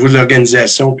au niveau de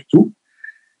l'organisation et tout.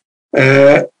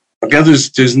 Regarde aux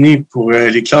États-Unis pour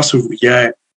les classes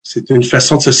ouvrières, c'est une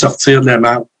façon de se sortir de la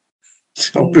merde,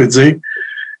 si on peut dire.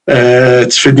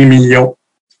 Tu fais des millions.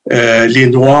 Les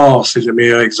Noirs, c'est le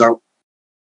meilleur exemple.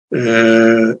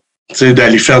 Tu sais,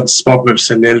 d'aller faire du sport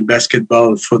professionnel,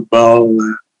 basketball, football.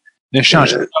 De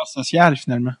changer de classe sociale,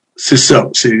 finalement. C'est ça.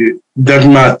 C'est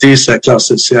d'augmenter sa classe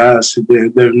sociale, c'est de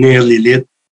devenir l'élite.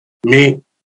 Mais,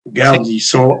 regarde, ils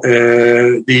sont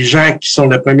des gens qui sont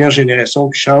de la première génération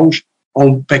qui changent,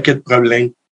 ont un paquet de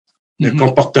problèmes, de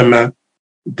comportement,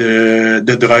 de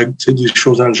drogue, tu sais, des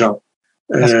choses dans le genre.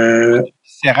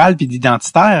 Viscéral puis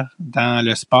d'identitaire dans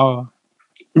le sport.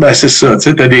 Ben, c'est ça. Tu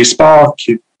sais, t'as des sports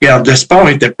qui... Regarde, le sport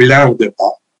était plein au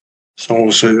départ.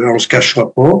 On se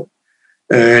cachera pas.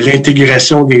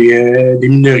 L'intégration des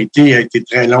minorités a été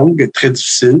très longue, très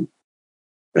difficile.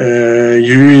 Il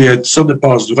y a eu toutes sortes de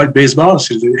passe-droits. Le baseball,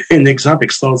 c'est un exemple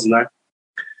extraordinaire.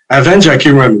 Avant Jackie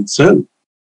Robinson,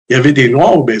 il y avait des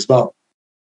Noirs au baseball.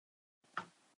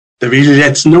 Tu avais les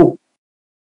Latinos.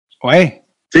 Ouais.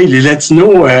 Tu sais, les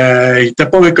Latinos, ils n'étaient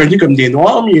pas reconnus comme des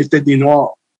Noirs, mais ils étaient des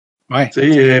Noirs. Ouais. Tu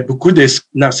sais, beaucoup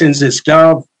d'anciens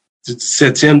esclaves du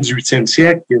 17e, du 8e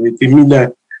siècle qui avaient été mis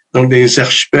dans des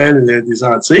archipels des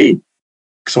Antilles,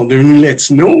 qui sont devenus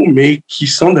latinos, mais qui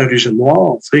sont d'origine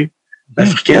noire, tu sais,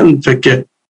 africaine. Fait que,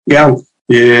 regarde,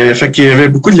 fait qu'il y avait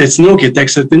beaucoup de latinos qui étaient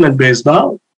acceptés dans le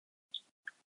baseball,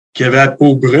 qui avaient la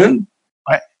peau brune,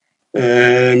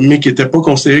 mais qui n'étaient pas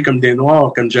considérés comme des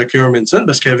noirs, comme Jackie Robinson,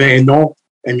 parce qu'il avait un nom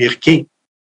américain.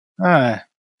 Ah,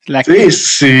 tu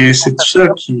sais, c'est tout ça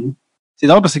qui... C'est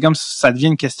drôle parce que c'est comme ça devient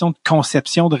une question de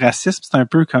conception de racisme. C'est un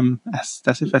peu comme... C'est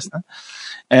assez fascinant.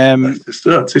 C'est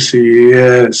ça, tu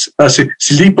sais,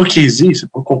 c'est l'hypocrisie.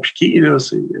 C'est pas compliqué, là.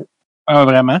 Ah,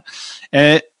 vraiment.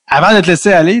 Avant de te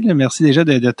laisser aller, là, merci déjà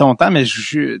de ton temps, mais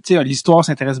tu sais, l'histoire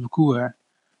s'intéresse beaucoup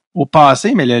au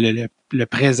passé, mais le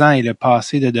présent et le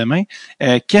passé de demain.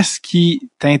 Qu'est-ce qui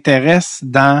t'intéresse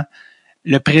dans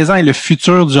le présent et le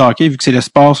futur du hockey, vu que c'est le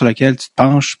sport sur lequel tu te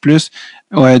penches plus,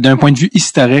 d'un point de vue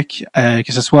historique,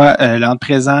 que ce soit dans le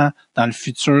présent, dans le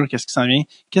futur, qu'est-ce qui s'en vient?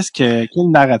 Quel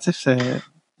narratif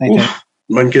t'intéresse?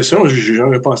 Bonne question, j'ai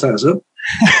jamais pensé à ça.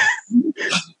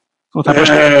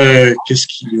 Qu'est-ce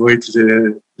qui va être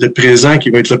le présent,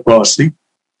 qui va être le passé?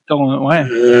 Ouais.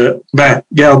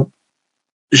 Regarde,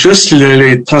 juste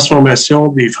les transformations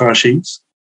des franchises.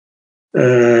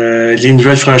 Les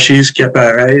nouvelles franchises qui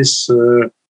apparaissent,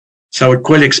 ça va être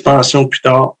quoi l'expansion plus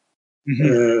tard?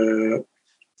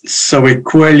 Ça va être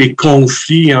quoi les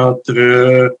conflits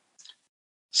entre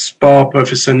sport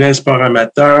professionnel, sport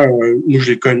amateur? Moi,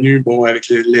 je l'ai connu, avec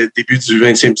le début du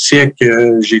 20e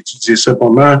siècle, j'ai étudié ça pas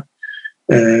mal.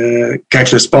 Quand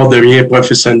le sport devient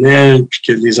professionnel, puis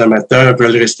que les amateurs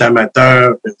veulent rester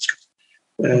amateurs,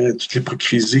 toute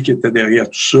l'hypocrisie qui était derrière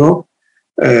tout ça.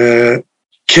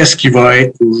 Qu'est-ce qui va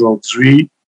être aujourd'hui?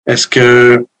 Est-ce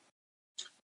que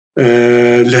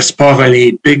le sport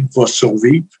olympique va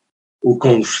survivre au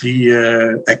conflit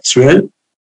actuel?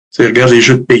 Tu regardes les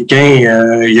Jeux de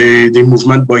Pékin, il y a eu des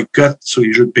mouvements de boycott sur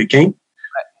les Jeux de Pékin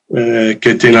qui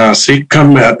ont été lancés,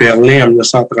 comme à Berlin en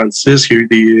 1936, il y a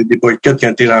eu des boycotts qui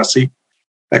ont été lancés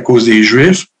à cause des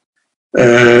Juifs.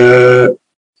 Regarde,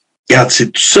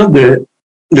 c'est tout ça de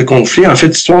conflits. En fait,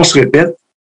 l'histoire se répète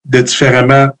de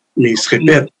différemment, mais il se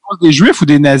répète. Des Juifs ou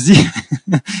des nazis?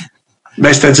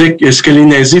 C'est-à-dire ce que les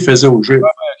nazis faisaient aux Juifs.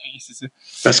 Okay, c'est ça.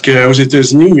 Parce qu'aux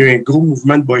États-Unis, il y a eu un gros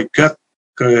mouvement de boycott.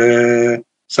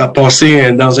 Ça a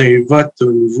passé dans un vote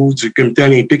au niveau du comité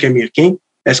olympique américain.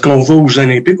 Est-ce qu'on va aux Jeux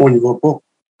olympiques ou on n'y va pas?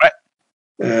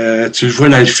 Ouais. Tu le vois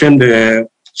dans le film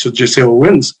sur Jesse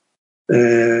Owens,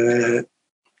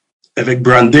 avec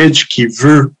Brundage qui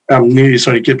veut amener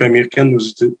son équipe américaine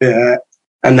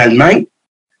en Allemagne.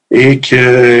 Et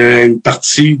qu'une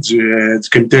partie du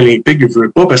comité olympique ne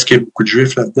veut pas parce qu'il y a beaucoup de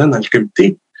Juifs là-dedans dans le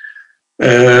comité.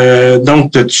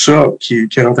 Donc, t'as tout ça qui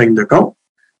rentre en ligne de compte.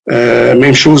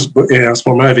 Même chose en ce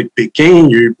moment avec Pékin.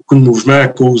 Il y a eu beaucoup de mouvements à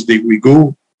cause des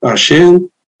Ouïghours en Chine,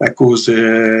 à cause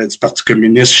du Parti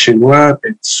communiste chinois,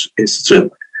 et ainsi de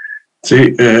suite.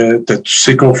 Tu sais, t'as tous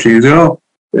ces conflits-là.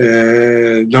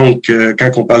 Donc,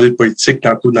 quand on parlait de politique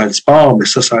tantôt dans le sport,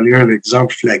 ça, c'en est un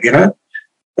exemple flagrant.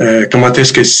 Comment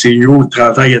est-ce que le CIO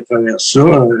travaille à travers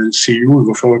ça? Le CIO, il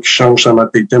va falloir qu'il change sa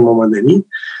mentalité à un moment donné.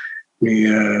 Mais,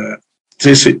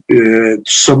 tu sais, c'est toutes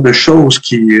sortes de choses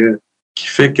qui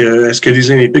fait que, est-ce que les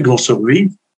Olympiques vont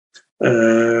survivre?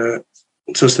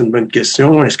 Ça, c'est une bonne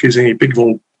question. Est-ce que les Olympiques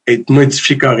vont être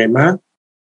modifié carrément,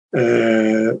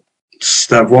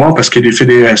 c'est à voir parce qu'il y a des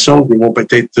fédérations qui vont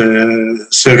peut-être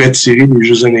se retirer des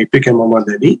Jeux olympiques à un moment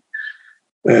donné.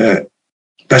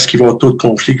 Parce qu'ils vont avoir trop de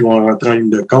conflits qui vont rentrer en ligne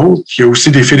de compte. Il y a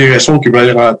aussi des fédérations qui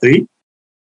veulent rentrer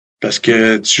parce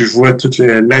que tu vois tout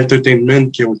l'entertainment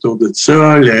qui est autour de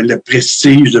ça, le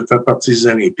prestige de faire partie des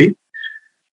Olympiques.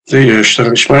 Tu sais,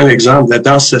 je prends l'exemple de la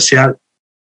danse sociale.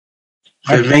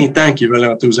 Ça fait 20 ans qu'ils veulent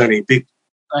rentrer aux Olympiques.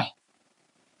 Ouais.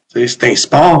 Tu sais, c'est un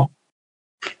sport,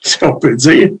 si on peut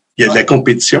dire. Il y a de la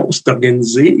compétition, c'est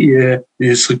organisé, il y a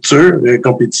des structures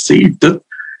compétitives, tout.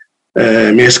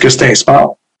 Mais est-ce que c'est un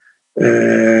sport?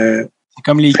 C'est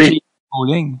comme les clés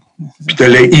bowling. Puis t'as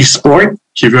le e-sport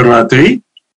qui veut rentrer.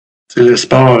 C'est le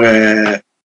sport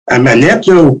à manette,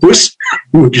 là, au pouce,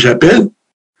 ou que j'appelle.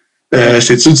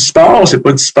 C'est-tu du sport? C'est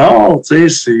pas du sport, tu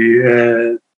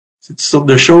sais, c'est toutes sortes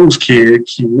de choses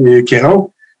qui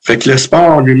rentrent. Fait que le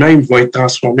sport lui-même va être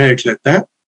transformé avec le temps.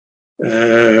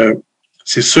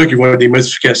 C'est sûr qu'il va y avoir des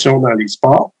modifications dans les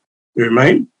sports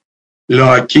eux-mêmes. Le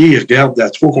hockey, regarde, à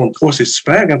 3 contre 3, c'est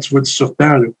super quand tu vois du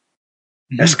surtemps, là.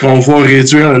 Est-ce qu'on va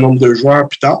réduire le nombre de joueurs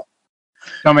plus tard?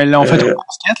 Non, mais là, on fait au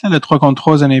basket, là, le 3 contre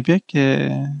 3 aux Olympiques.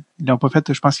 Ils l'ont pas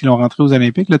fait, je pense qu'ils l'ont rentré aux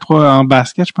Olympiques, le 3 en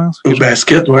basket, je pense. Au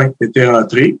basket, ouais, il était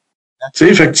rentré. Tu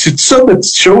sais, fait que c'est toutes sortes de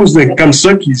petites choses comme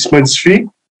ça qui se modifient.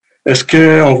 Est-ce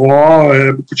qu'on va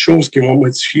avoir beaucoup de choses qui vont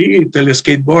modifier? T'as le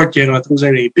skateboard qui est rentré aux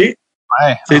Olympiques.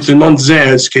 Ouais. Tu sais, tout le monde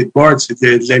disait le skateboard,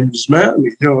 c'était de l'amusement, mais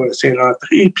là, c'est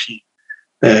rentré, puis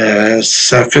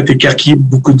ça fait écarquiller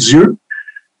beaucoup d'yeux.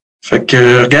 Fait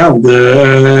que, regarde,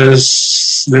 le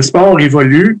sport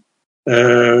évolue.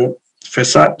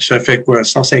 Ça fait quoi,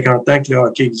 150 ans que le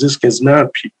hockey existe quasiment,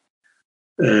 puis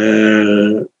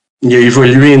il a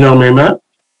évolué énormément.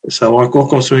 Ça va encore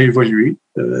continuer à évoluer,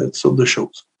 toutes sortes de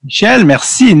choses. Michel,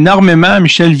 merci énormément,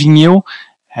 Michel Vigneault,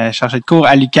 chargé de cours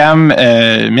à l'UQAM.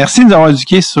 Merci de nous avoir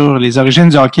éduqué sur les origines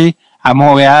du hockey à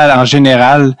Montréal en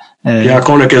général. Et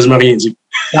encore, on n'a quasiment rien dit.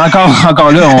 Et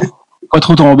encore là, on pas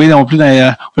trop tomber non plus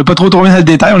on peut pas trop tomber dans le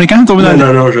détail. On est quand même tombé dans le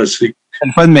détail. Non, je sais. C'est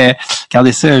le fun, mais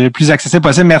gardez ça le plus accessible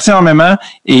possible. Merci énormément.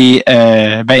 Et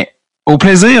au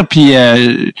plaisir, puis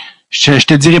je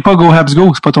te dirai pas Go Habs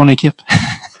Go, c'est pas ton équipe.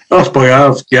 Non, c'est pas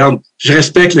grave. Regarde, je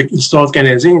respecte l'histoire du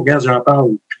Canadien. Regarde, j'en parle.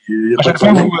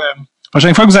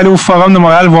 Prochaine fois que vous allez au Forum de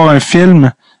Montréal voir un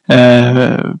film,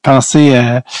 pensez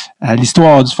à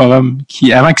l'histoire du Forum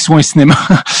avant qu'il soit un cinéma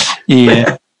et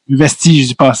le vestige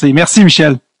du passé. Merci,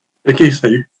 Michel. OK,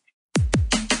 salut.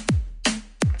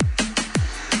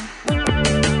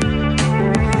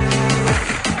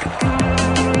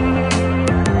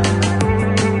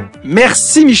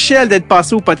 Merci Michel d'être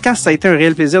passé au podcast. Ça a été un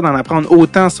réel plaisir d'en apprendre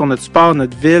autant sur notre sport,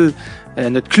 notre ville,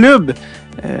 notre club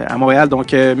à Montréal.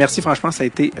 Donc, merci franchement, ça a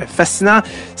été fascinant.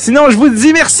 Sinon, je vous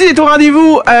dis merci d'être au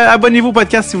rendez-vous. Abonnez-vous au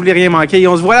podcast si vous voulez rien manquer. Et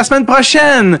on se voit la semaine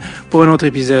prochaine pour un autre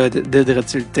épisode de Dread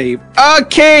sur le Tape.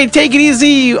 OK, take it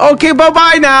easy. OK,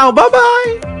 bye-bye now.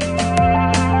 Bye-bye.